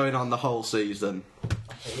 going on the whole season.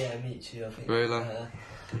 Yeah, Michu, I think. Really?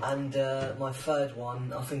 And my third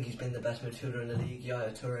one, I think he's been the best midfielder in the league,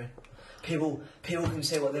 Yaya Toure. People can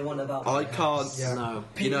say what they want about. I can't. Yeah. No,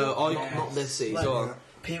 not this season. Go on.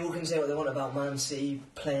 People can say what they want about Man City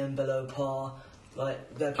playing below par,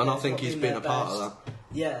 like their And I players think not he's being been their a part best. of that.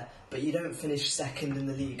 Yeah, but you don't finish second in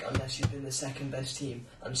the league unless you've been the second best team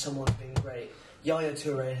and someone's been great. Yaya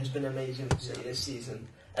Toure has been amazing for City this season.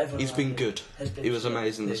 Everyone He's around been him good. has been He was so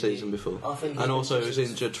amazing the good. season before. I think And also he was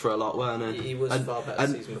injured for a lot, weren't he? He was far better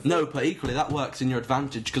the season before. No, but equally that works in your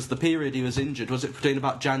advantage because the period he was injured, was it between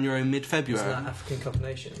about January and mid-February? Wasn't that African Cup of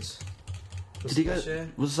Nations? Did he go? this year?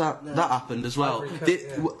 Was that happened as well? Ivory Cup,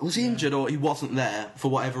 yeah. Was he injured or he wasn't there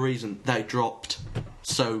for whatever reason? They dropped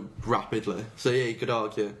so rapidly. So yeah, you could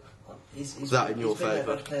argue. He's that in your he's been their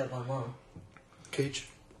favour? best player by a mile. Keach?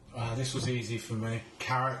 This was easy for me.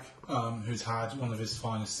 Carrick, who's had one of his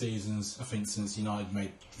finest seasons, I think, since United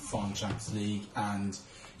made final Champions League, and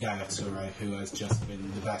Yaya Toure, who has just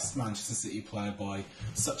been the best Manchester City player by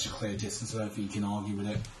such a clear distance. I don't think you can argue with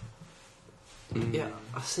it. Yeah,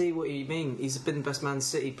 I see what you mean. He's been the best Man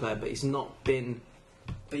City player, but he's not been.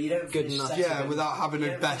 But you don't Good finish enough. second. Yeah, without having You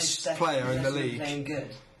the don't best finish second player in the unless you're league. Playing good.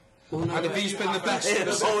 Well, no, And if he's been the best...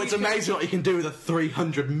 It's amazing what you can do with a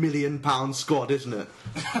 £300 million squad, isn't it?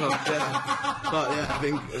 But yeah, I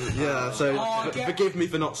think So forgive me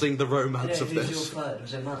for not seeing the romance Yeah, of who's this. your third?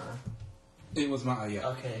 Was it Mata? It was Mata, yeah.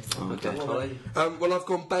 Okay. Okay. What about you? well, I've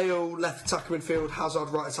gone Bale, left attacker midfield, Hazard,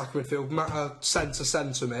 right attacker midfield, Mata,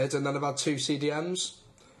 centre mid, and then I've had 2 CDMs.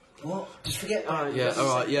 What? Just forget. Yeah,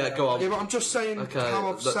 alright, yeah, go on. Yeah, but I'm just saying Okay,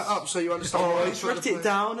 how I've set up so you understand. Oh, what he's I'm written trying it to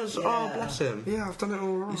down as. Oh, Yeah. bless him. play. Yeah, I've done it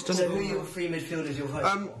all right. So who are your 3 midfielders you're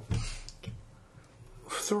hoping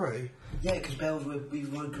for? 3? Yeah, because Bell's we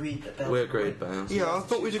agreed that Bell. We agreed, Bale. Yeah, I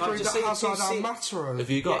thought we'd agreed just that say Hazard 2 and Mata. Have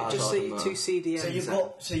you got Yeah, just Hazard see on two that?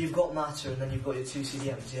 CDMs. So you've got Mata and then you've got your 2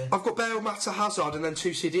 CDMs, yeah. I've got Bale, Mata, Hazard, and then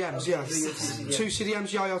 2 CDMs. Okay, Yeah, who are your 2 CDMs? 2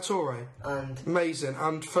 CDMs, Yaya Toure, And amazing,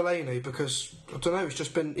 and Fellaini because I don't know.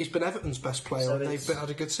 He's been Everton's best player, So and it's- they've had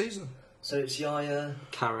a good season. so it's Yaya,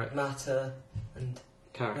 Carrick. Mata, and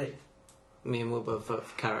Carrick. wait, Me and Will both vote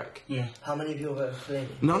for Carrick. Yeah. how many of you voted for Fellaini?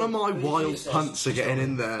 None of my Who did you wild say? punts are getting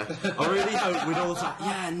in there. I really hope we'd all say,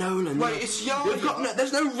 yeah, Nolan. Wait, yeah. it's Yaya. We've got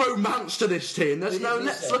there's no romance to this team. There's Who did no. you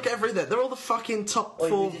Let's say? look at everything. They're all the fucking top Wait,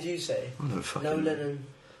 4. who did you say? I don't fucking Nolan know. and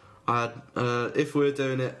I had, if we were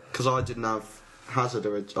doing it, because I didn't have Hazard.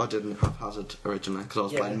 I didn't have Hazard originally because I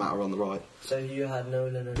was Yeah. playing Mata on the right. so you had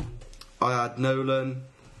Nolan I had Nolan.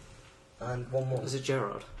 and one more. Was it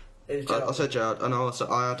Gerrard? I said Gerrard, and I had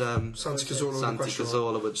Santi Cazorla. Santi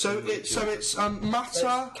Cazorla with. So it's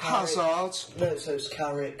Mata, Hazard. No, so it's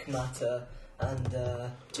Carrick, Mata, and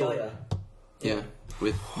Yaya. Yeah,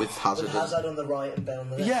 with Hazard. With Hazard on the right and Bale on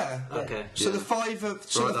the left. Yeah. Okay. So the five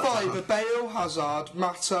are Bale, Hazard,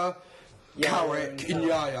 Mata, Carrick, and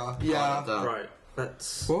Yaya. Yeah. Right.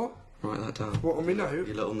 Let's. What? Write that down. What on me note?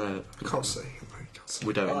 Your little note. Can't see.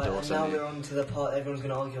 We don't Right, endorse and now any. we're on to the part everyone's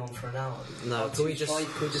going to argue on for an hour. No. Can we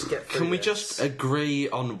just get? Through Can we this? just agree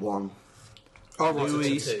on one? Oh, right.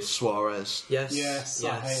 Luis two. Suarez. Yes. Yes,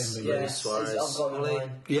 I hate him. Yes, Suarez. I've got Ollie?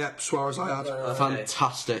 mine. Yep, Suarez I had. Okay.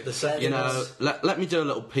 Fantastic. The second You know, is- let me do a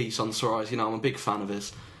little piece on Suarez. You know, I'm a big fan of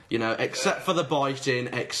his. You know, except for the biting,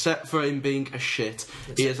 except for him being a shit,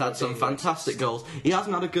 he has had some fantastic goals. He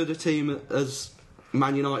hasn't had a good a team as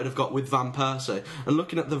Man United have got with Van Persie. And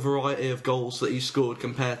looking at the variety of goals that he's scored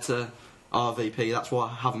compared to RVP, that's why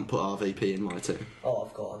I haven't put RVP in my team. Oh,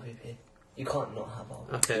 I've got RVP. You can't not have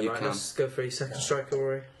RVP. Okay, You right. can. Let's go for your second striker,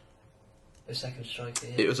 Rory. The second striker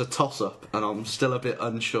here. It was a toss-up, and I'm still a bit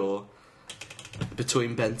unsure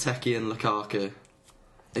between Benteke and Lukaku.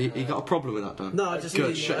 He got a problem with that, don't No, I just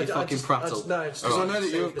Good, shut your fucking prattle. No, just Because I know that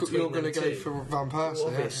say you're between going to them go two. for Van Persie. Well,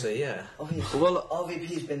 obviously, yeah. Obviously, Well,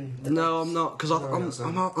 RVP's been the No, best. I'm not, because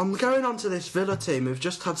I'm going on to this Villa team who've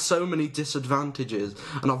just had so many disadvantages,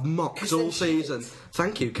 and I've mocked 'Cause all they're season.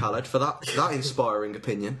 Thank you, Khaled, for that inspiring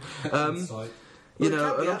opinion. You Well, it know,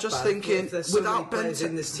 can't be and I'm that just bad thinking, if there's so many without players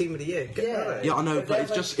in Benteke. this team of the year. Yeah. Yeah, I know, But but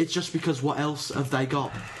they're it's just because what else have they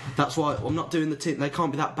got? That's why I'm not doing the team. They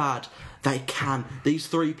can't be that bad. They can. These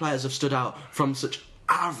three players have stood out from such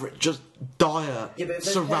average, just dire Yeah, but if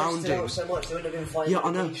those players stood out surroundings. so much, they wouldn't have been fighting Yeah,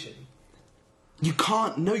 I know. relegation. You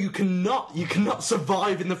can't. No, you cannot. You cannot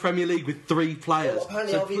survive in the Premier League with three players. Well,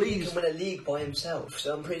 apparently so RVP please, can win a league by himself,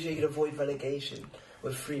 so I'm pretty sure he could avoid relegation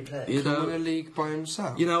with 3 players. you Can win know. a league by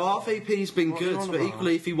himself. You know, RVP's been What are you good, on but about?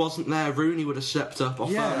 equally, if he wasn't there, Rooney would have stepped up. I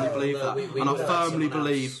Yeah. firmly believe No, that, we and I would have had firmly someone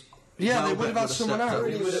believe. else. Yeah, they Welbeck would have had someone stepped up. else.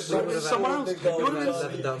 Rooney would have scored Someone else. the goal.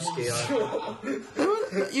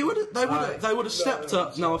 You would have They would have stepped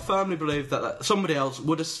up. No, I firmly believe that somebody else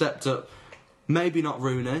would have stepped up. Maybe not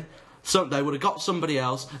Rooney. They would have got somebody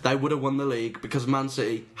else. They would have won the league because Man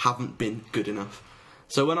City haven't been good enough.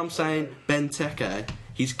 So when I'm saying Benteke,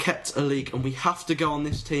 he's kept a league, and we have to go on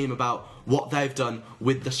this team about what they've done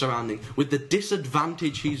with the surrounding, with the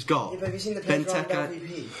disadvantage he's got. Yeah, but have you seen the players around Benteke.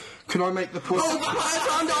 RVP? Can I make the point? Oh, the players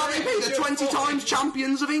around RVP, the 20 times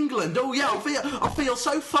champions of England. Oh yeah, I feel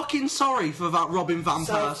so fucking sorry for that Robin van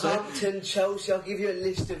Persie. Southampton, Chelsea, I'll give you a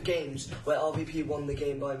list of games where RVP won the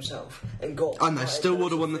game by himself and got. And they still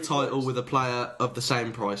would have won the three title points. with a player of the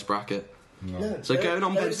same price bracket. No, So going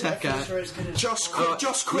on those Benteke, players are as good as-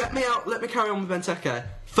 Just quick. Let me carry on with Benteke.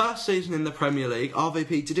 First season in the Premier League.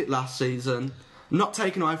 RVP did it last season. Not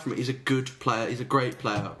taken away from it. He's a good player. He's a great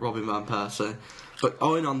player, Robin van Persie. But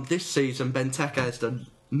going on this season, Benteke has done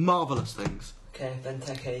marvellous things. Okay,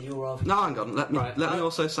 Benteke, you're RVP. No, hang on. Let me Right,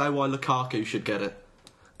 also say why Lukaku should get it,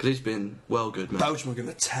 because he's been well good, man. Belgium are going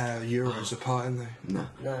to tear Euros apart, aren't they? No,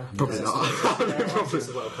 No. probably not.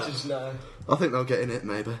 Just no. I think they'll get in it,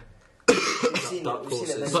 maybe. We've seen Dark it. We've seen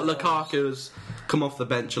it horses. But many times. Lukaku has come off the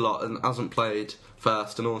bench a lot and hasn't played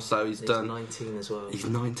first, and also he's He's done. 19 as well. He's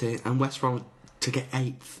 19, and West Brom to get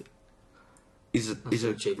 8th is an a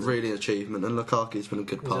achievement. really achievement. And Lukaku's been a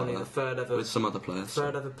good He's part only of the that third ever with some other players.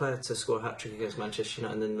 player to score a hat-trick against Manchester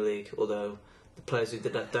United in the league, although the players who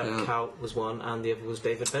did that, Derek Cow was one, and the other was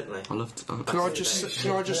David Bentley. I loved. Can I just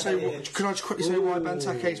quickly say why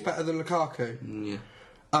Benteke is better than Lukaku? Yeah.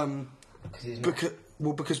 'Cause he's not-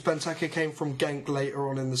 Because Benteke came from Genk later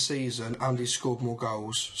on in the season and he scored more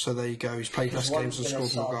goals. So there you go. He's played less games and one's scored been more a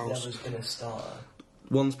sub, the goals. other's been a starter.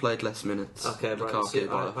 One's played less minutes. Okay, right, Lukaku see,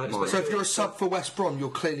 by I a expect- mile. So if you're a sub for West Brom, you're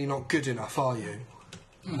clearly not good enough, are you?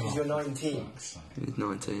 Because you're 19. He's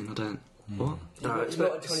 19. I don't. What? You're Alright,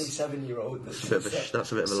 not a 27-year-old. That's a bit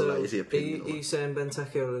of a So, lazy are opinion. you saying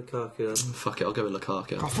Benteke or Lukaku? Fuck it, I'll go with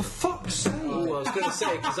Lukaku. Oh, for fuck's sake! Oh, I was going to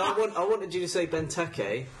say, because I wanted you to say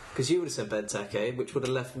Benteke, because you would have said Benteke, which would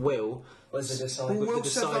have left Will Was the Well, deciding. Will the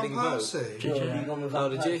said Van deciding vote. Persie. You're a big on with Oh,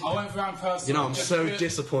 Van did you? Persie. I went for Van Persie. You know, I'm just so because-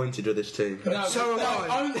 disappointed with this team. No, So am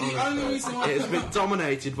I. the only reason why It has been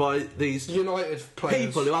dominated by these United players.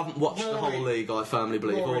 people who haven't watched the whole league. I firmly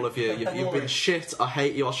believe all of you. You've been shit. I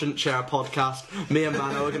hate you. I shouldn't share a podcast. Me and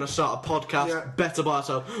Mano are going to start a podcast. Yeah. Better by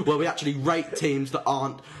ourselves, where we actually rate teams that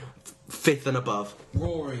aren't fifth and above.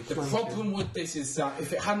 Rory, the problem with this is that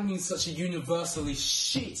if it hadn't been such a universally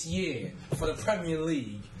shit year for the Premier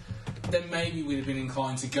League, then maybe we'd have been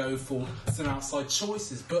inclined to go for some outside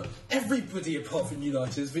choices. But everybody apart from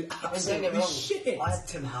United has been Don't get me absolutely wrong, shit. I had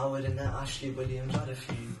Tim Howard in there, Ashley Williams, I had a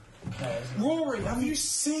few. players. Rory, have you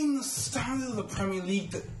seen the standard of the Premier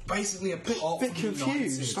League that basically apart A bit from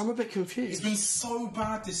confused. United? I'm a bit It's confused. been so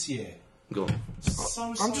bad this year. Go on.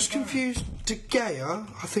 I'm just confused. De Gea,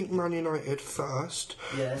 I think Man United first.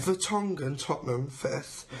 Yeah. Vertonghen, Tottenham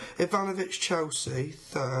fifth. Ivanovic, Chelsea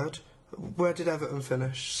third. Where did Everton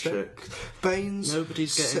finish? Sixth. Baines,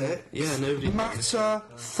 Nobody's getting sixth. it. Yeah, nobody. Mata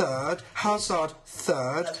third. Hazard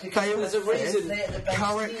third. Bale There's a reason. fifth.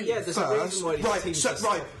 Carrick Yeah, there's a first. reason why these Right. teams So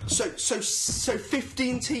are right. So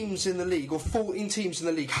 15 teams in the league or 14 teams in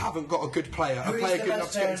the league haven't got a good player. A Who player is the good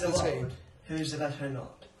enough best to player get in into the the team. world? Who's the best player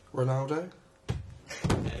not? Ronaldo.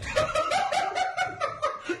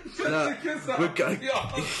 We're going. You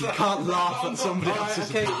can't laugh at somebody else's.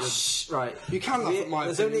 Okay, right. You can laugh at my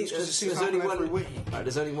There's opinions only, because it seems there's only to happen every one. week. Right,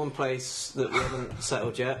 there's only one place that we haven't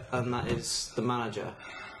settled yet, and that is the manager.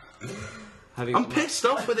 Have you? I'm got pissed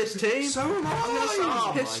off with this team. So am I.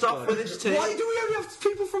 I'm pissed off with this team. Why do we only have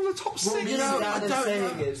people from the top six? What I Dan is don't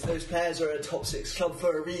saying know. is those players are a top 6 club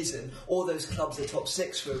for a reason, or those clubs are top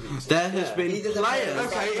 6 for a reason. There has been Either the players.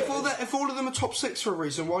 players- Okay, if all of them are top six for a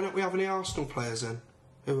reason, why don't we have any Arsenal players in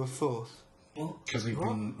who are fourth? Because we've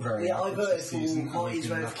been very Yeah, I average voted this for season. and Walcott, we've he's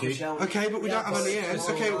been voted for lucky. Koscielny. Okay, but we Yeah, don't have any in. it's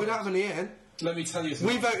Okay, all but we don't right. have any in. Let me tell you We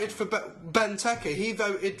something. voted for Benteke. He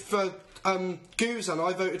voted for Guzan.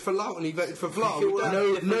 I voted for Loughton. He voted for Vlad. You We all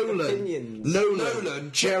don't- have different Nolan. opinions.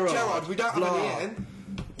 Nolan, Gerrard, Gerrard. We don't have Vlad. any in.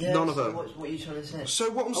 Yeah, None of so them. What are you trying to say? So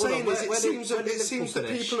what I'm Hold on, saying where- is, where it did- seems where that did Liverpool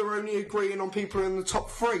finish? people are only agreeing on people in the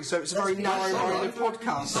top three. So it's a very That's narrow-minded because-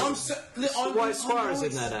 podcast. So why is Suarez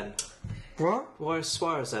in there then? What? Why is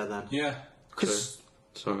Suarez there then? Yeah. Because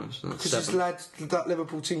Sorry, it's not he's seven. led that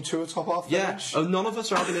Liverpool team to a top half Yeah. finish. Oh, none of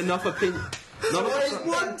us are having enough opinion. None of us. Are,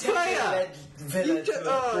 One player. Villa to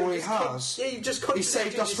a- Well, he has. Yeah, you just He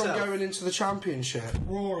saved us from going into the Championship.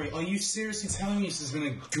 Rory, are you seriously telling me this has been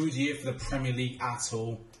a good year for the Premier League at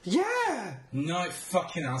all? Yeah. No, it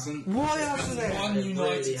fucking hasn't. Why hasn't it? One It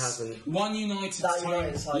United, really hasn't. One United That team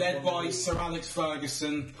United side led won by the league. Sir Alex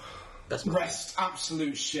Ferguson. That's Rest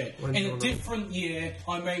absolute shit. In a different year,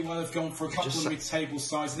 I may well have gone for a couple of mid-table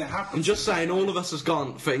sides, and it happened. I'm just saying, all of us has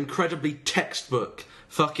gone for incredibly textbook,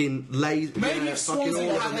 fucking lazy. Maybe if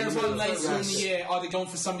Swansea had their run Yes. later in the year, I'd have gone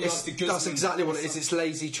for somebody like the good. That's exactly what it is. It's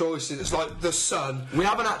lazy choices. It's like the Sun. We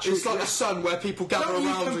haven't actually. It's like the Sun where people gather Don't you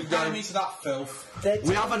around and compare go. me to that filth.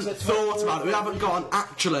 We haven't thought about it. We haven't gone.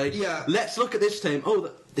 Actually, Yeah. let's look at this team. Oh,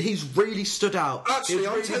 he's really stood out. Actually, he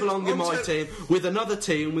I'm really temp- belong in I'm my temp- team with another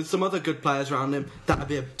team with some other good players around him. That'd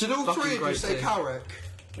be a Did all fucking three of you great say team. Carrick?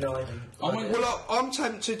 No, I didn't. Well, I'm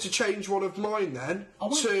tempted to change one of mine then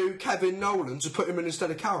to Kevin Nolan to put him in instead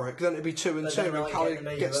of Carrick. Then it'd be 2 and 2, and Carrick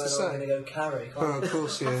gets the I'm going to same. go Carrick. Oh, of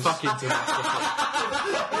course he is. Fucking team.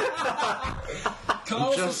 Can I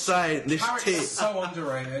also Just saying, this Carrick's team. so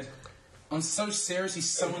underrated. I'm so serious, he's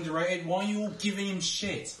so underrated. Why are you all giving him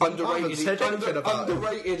shit? Underrated. said anything about him.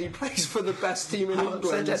 Underrated. He plays for the best team in I haven't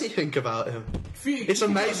said England. anything about him. You- It's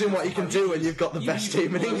amazing what you can do when you've got the best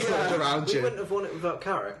team in England around We you. wouldn't have won it without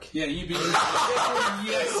Carrick. Yeah, you'd be.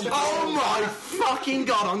 Yes, you Oh my fucking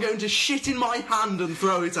god, I'm going to shit in my hand and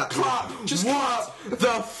throw it at you. Just what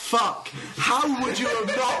the fuck? How would you have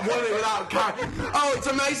not won it without Carrick? Oh, it's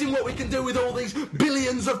amazing what we can do with all these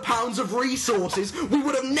billions of pounds of resources. We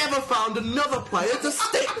would have never found another player to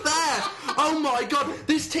stick there. Oh my god,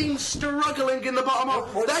 this team's struggling in the bottom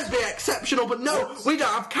half. That'd be exceptional, but no, we don't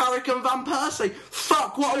have Carrick and Van Persie.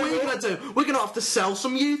 Fuck, what are we going to do? We're going to have to sell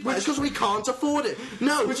some youth players because we can't afford it.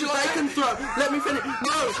 No, they can throw, let me finish.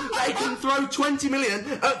 No, they can throw 20 million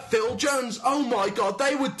at Phil Jones. Oh my god,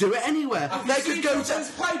 they would do it anywhere. They could go Phil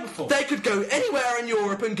Jones play before? They could go anywhere in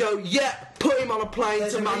Europe and go, yeah, put him on a plane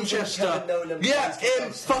There's to a reason Manchester. Kevin Nolan Yeah, plays for him,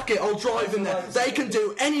 Chelsea. fuck it, I'll drive him there. They can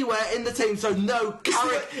do anywhere in the team. So no,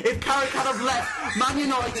 Carrick, if Carrick had have left, Man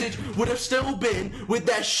United would have still been with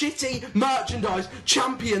their shitty merchandise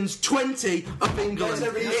champions 20 of England. There's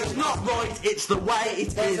a reason- It's not right, it's the way it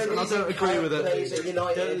There's is, a and I reason don't agree Carrick with it. plays at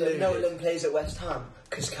United and Nolan plays at West Ham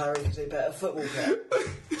because Carrick is a better football player.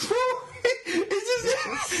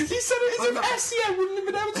 He said it as if SEM wouldn't have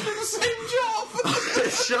been able to do the same job.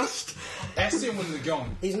 It's just... Essien wouldn't have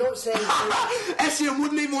gone. He's not saying. Essien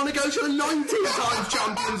wouldn't even want to go to the 19 times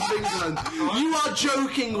champions of England. You are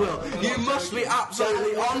joking, Will. You must be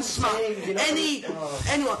absolutely on smack.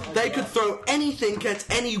 Anyone, they could throw anything at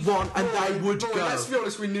anyone and they would Boy, go. let's be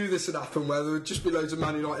honest, we knew this would happen where there would just be loads of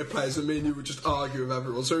Man United players and me and you would just argue with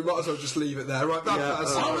everyone, so we might as well just leave it there. Right, Yeah,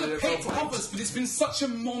 I would have picked others, but it's been such a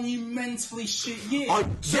monumentally shit year.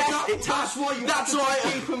 Yes, it has. That's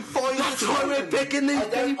why we're picking these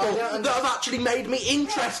people that have actually made me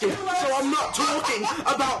interested. So I'm not talking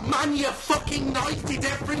about Man fucking United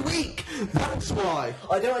every week. That's why.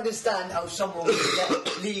 I don't understand how someone would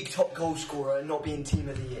get league top goal scorer and not be in team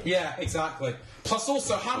of the year. Yeah, exactly. Plus,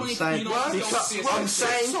 also, how many United goals? I'm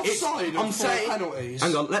saying penalties.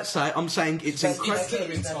 hang on. Let's say I'm saying it's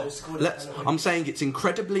I'm saying it's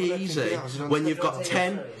incredibly easy when you've got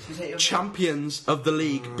 10 champions of the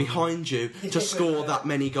league behind you to score that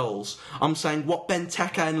many goals. I'm saying what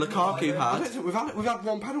Benteke and Lukaku I don't had. think we've had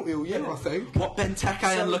one penalty all year. I think. What Benteke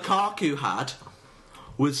and Lukaku had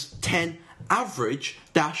was 10 average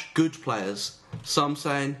good players. So I'm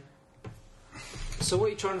saying. So what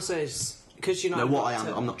you're trying to say is. Because United No,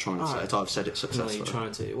 I'm not trying to say it. I've said it No, successfully. you're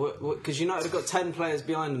trying to. Because United have got 10 players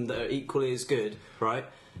behind them that are equally as good, right?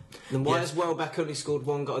 Then why has Welbeck only scored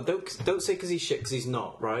one goal? Don't say because he's shit, because he's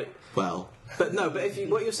not, right? Well, But no, but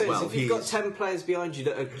what you're saying is if you've got he's- 10 players behind you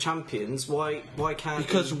that are champions, why can't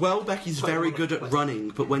because you Welbeck is put very him on good a at play? running,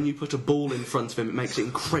 but when you put a ball in front of him, it makes it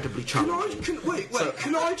incredibly challenging.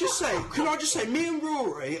 Can I just say, me and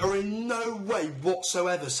Rory are in no way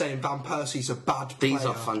whatsoever saying Van Persie's a bad player. These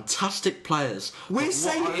are fantastic players. We're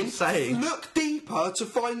but what I'm saying, look deeper to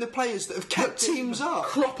find the players that have kept teams up.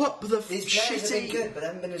 crop up the These players have been shitty. good, but they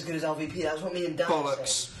haven't been as good as LVP. That's what me and Dan Bollocks.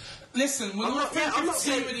 said. Listen, when I think of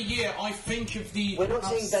Team of the Year, I think of the We're not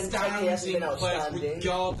saying Benteke hasn't been outstanding players outstanding.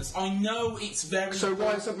 regardless. I know it's very... So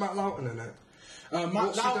why isn't Matt Loughton in it?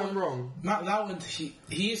 What's he done wrong? Matt Loughton,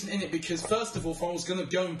 he isn't in it because, first of all, if I was going to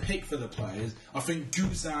go and pick for the players, I think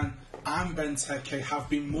Guzan and Benteke have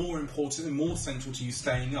been more important and more central to you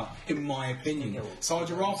staying up, in my opinion. So I'd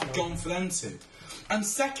rather have gone for them two. And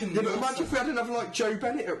secondly... Yeah, but imagine if we had another like Joe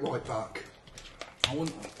Bennett at right back. I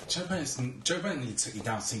wouldn't... Joe Bennett nearly took you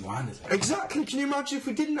down single-handedly. Exactly. Can you imagine if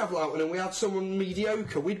we didn't have Loughton and we had someone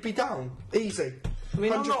mediocre? We'd be down. Easy. I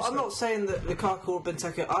mean, I'm 100%. not saying that Lukaku or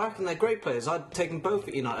Benteke. I reckon they're great players. I'd take them both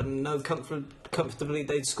at United and know comfortably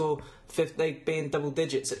they'd score they'd be in double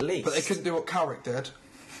digits at least. But they couldn't do what Carrick did.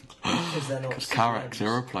 Because they're not. Because Carrick's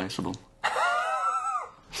irreplaceable.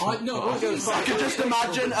 I could just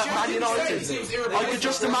imagine at Man United. I could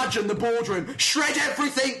just imagine the boardroom. Shred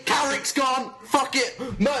everything. Carrick's gone. Fuck it.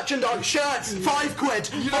 Merchandise, shirts,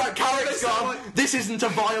 £5. Right, Carrick's gone. This isn't a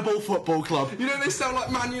viable football club. You know they sell like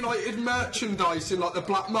Man United merchandise in like the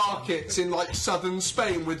black markets in like southern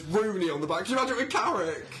Spain with Rooney on the back. Can you imagine with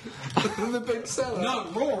Carrick? The big seller. No,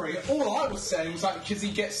 Rory. All I was saying was that because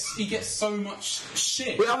he gets so much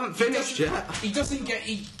shit. We haven't finished yet. He doesn't get.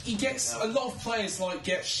 He gets a lot of players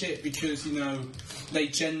get shit because they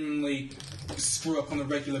genuinely screw up on a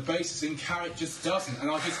regular basis, and Carrick just doesn't. And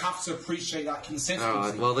I just have to appreciate that consistency.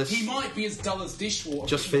 Alright, well, this he might be as dull as dishwater.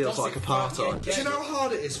 just but he feels does like it apartheid. Do you know how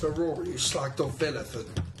hard it is for Rory who slagged off Villa for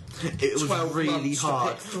It was 12 really months to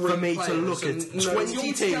hard pick three for me to players look at and no- 20 Do you want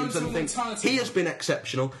me to go teams into and an think alternative he has one? been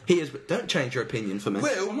exceptional. Don't change your opinion for me.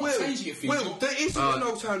 I'm not changing it for you. Will, there isn't an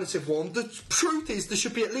alternative one. The truth is there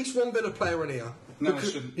should be at least one Villa player in here. No, it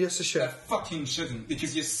shouldn't. Yes, there should. They fucking shouldn't,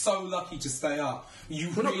 because you're so lucky to stay up.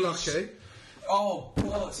 We're not lucky. Oh,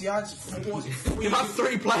 bollocks, he had three. You've had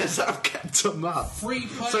 3 players that have kept them up. 3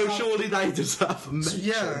 players. So surely they deserve a mention.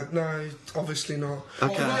 Yeah, no, obviously not.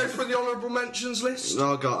 Okay. Can we go for the honourable mentions list?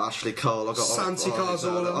 I got Ashley Cole. I got Santi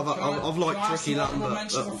Cazorla. I've liked Ricky Lambert I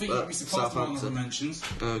think you'd be surprised by honourable Southampton. mentions.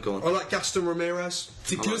 Oh, go I on. like Gaston Ramirez.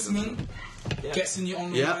 De Guzman gets in the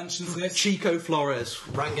honourable Yeah. mentions list. Chico Flores.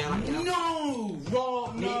 Rangan? No.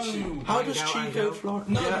 How does Angel, Chico Angel. Flores?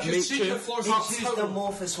 No, Yeah, because me Chico too. Flores He's is the total.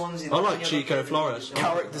 more for Swansea. I like Chico Flores.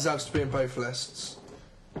 Carrick deserves to be in both lists.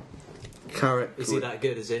 Carrick. Is he that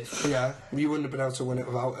good, is he? Yeah, you wouldn't have been able to win it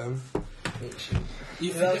without him.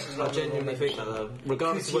 You Who else forget- is I like genuinely think that though.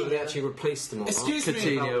 Regardless of whether they actually replaced him or not. Excuse me,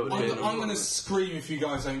 Coutinho would be I'm going to scream if you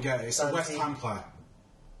guys don't get it. It's a West Ham player.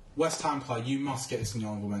 West Ham player, you must get this in your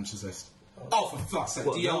honourable mentions list. Oh, for fuck's sake,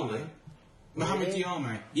 What, Diarme. Diarme? Mohamed Really?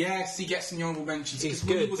 Diarme. Yes, he gets in the honourable mentions. He's 'cause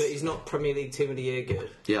when he good, was- but he's not Premier League Team of the Year good.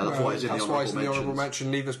 Yeah, that's why he's in That's the why he's in the honourable honourable mentions.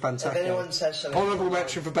 mention. Neither's If anyone Benteke. says something, Honourable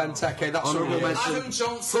mention for Benteke. That's Honourable honourable mention. mention. Adam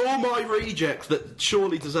Johnson. For all my rejects that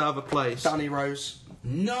surely deserve a place. Danny Rose.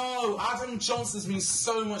 No, Adam Johnson's been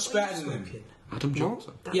so much better than him. Adam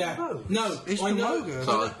Johnson. Yeah, no, He's I been know. no good.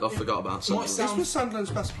 Sorry, I forgot about Might something. This sound was Sunderland's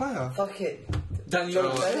best player. fuck it. Daniel.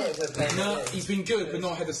 Joe Bennett would play No, it. he's been good, but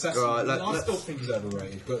not head of Cecil. Right, I let's- still think he's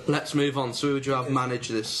overrated. But Let's move on. So who would you have manage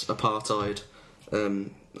this apartheid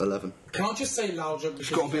 11? can I just say Laudrup? He's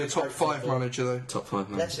got to be a top 5 manager though. Top 5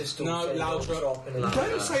 man. Let's just No, say Laudrup. Laudrup in a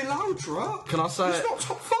Don't say Laudrup. Can I say- He's not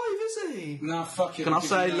top 5, is he? No, fuck it. Can I I'll give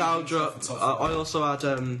say you no for Laudrup? top I also had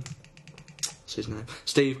what's his name?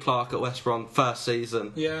 Steve Clark at West Brom first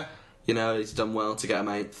season. Yeah. You know, he's done well to get him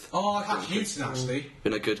 8th. Oh, I had Houston actually.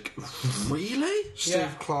 Been a good. Really?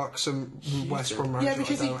 Steve Clarkson, West Brom manager. Yeah,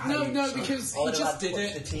 because because he just did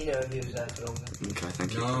it. Pochettino if he was there for longer. Okay,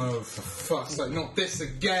 thank you. No, for fuck's sake, not this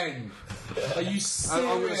again. Are you serious? I'm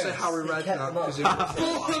going to say Harry He kept Redknapp them up. because he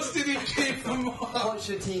What did he keep him up?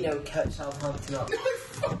 Pochettino kept Southampton up.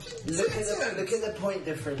 Look at the point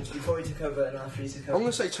difference before he took over and after he took I'm over.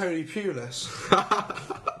 going to say Tony Pulis.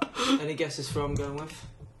 Any guesses for who I'm going with?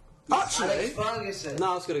 Alex Actually, Ferguson.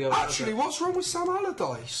 No, I was going to go with what's wrong with Sam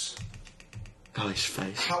Allardyce? Oh, his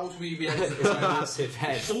face. How would we be able to massive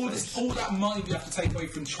head. all that money we have to take away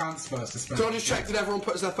from transfers to spend? So I just checked, did everyone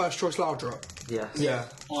put as their first choice Laudrup? Yes. Yeah.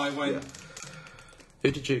 I went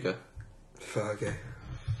Who did you go? Fergie.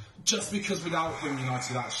 just because without him,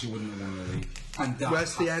 United actually wouldn't have won the league. And that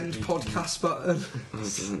Where's the has to end be- podcast button? I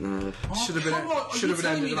don't know. Oh, Should have come on, are you been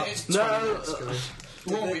telling me ended that up it's- 20 minutes ago.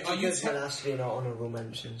 Robbie, are you Good man has to be in our honourable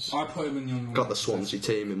mentions. I put him in the honourable Got the Swansea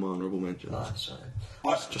team in my honourable mentions. Oh, sorry.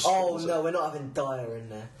 Just Oh Swansea. no, we're not having Dyer in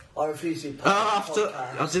there. I refuse to be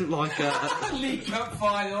I didn't like League Cup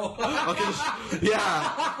final. I can just,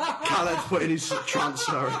 yeah, Khaled put in his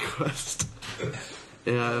transfer request.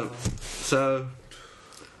 Yeah, so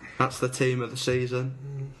that's the team of the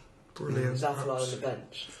season. Brilliant. Zafalai on the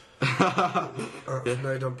bench.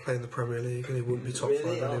 No, don't play in the Premier League and he wouldn't be top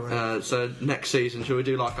Really? 5 anyway. So next season, shall we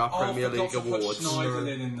do like our Oh, Premier I forgot League to put awards?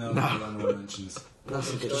 Schneiderlin in the honourable mentions.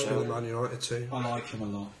 That's a good Just for the show. Man United team. I like him a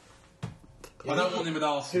lot. I don't want him at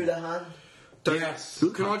Arsenal. Houlihan. Yes.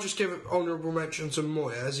 Can I just give honourable mention to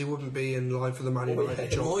Moyes? He wouldn't be in line for the Man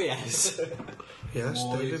United job. Moyes. Yes,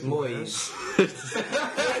 Moyes. David Moyes. It's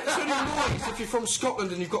only Moyes if you're from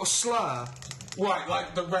Scotland and you've got a slur. Right,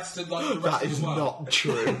 like the rest of the That is the world. not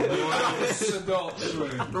true. That's not true.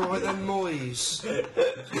 Right then, Moyes.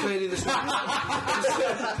 Clearly there's no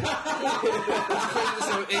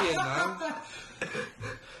E in there.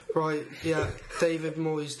 Right, yeah, David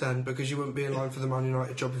Moyes then, because you wouldn't be in line for the Man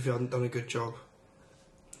United job if you hadn't done a good job.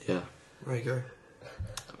 Yeah. There you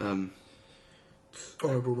go.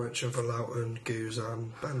 Honourable mention for Loughton, Guzan,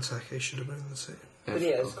 Benteke should have been in the team. But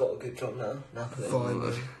yeah, he's got a good job now. Napoli.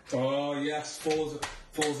 Fine. Oh yes,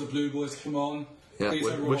 Forza Blue Boys, come on. Yeah, These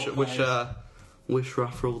are wish all players. wish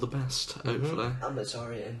Rafa all the best. Hopefully. I'm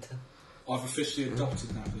sorry, Inter. I've officially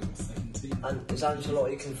adopted Napoli on 17. And is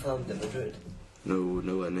Ancelotti confirmed in Madrid? No,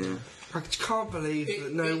 nowhere near. I just can't believe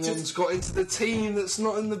that no it one's just- got into the team that's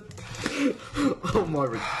not in the... All my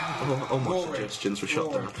Boring. suggestions were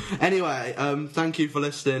shot Boring. down. Anyway, thank you for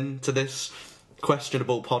listening to this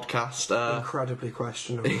questionable podcast. Incredibly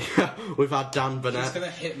questionable. We've had Dan He's Burnett. gonna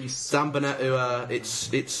hit me so Dan Burnett, who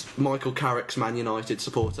it's Michael Carrick's Man United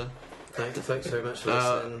supporter. Thanks very much for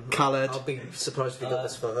listening. Khaled. I'll be surprised if we got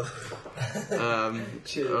this far.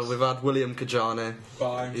 Cheers. We've had William Kajani.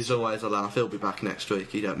 Bye. He's always a laugh. He'll be back next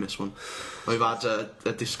week. You don't miss one. We've had a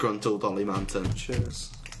disgruntled Ollie Manton.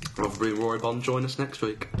 Cheers. Probably Rory Bond join us next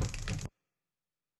week.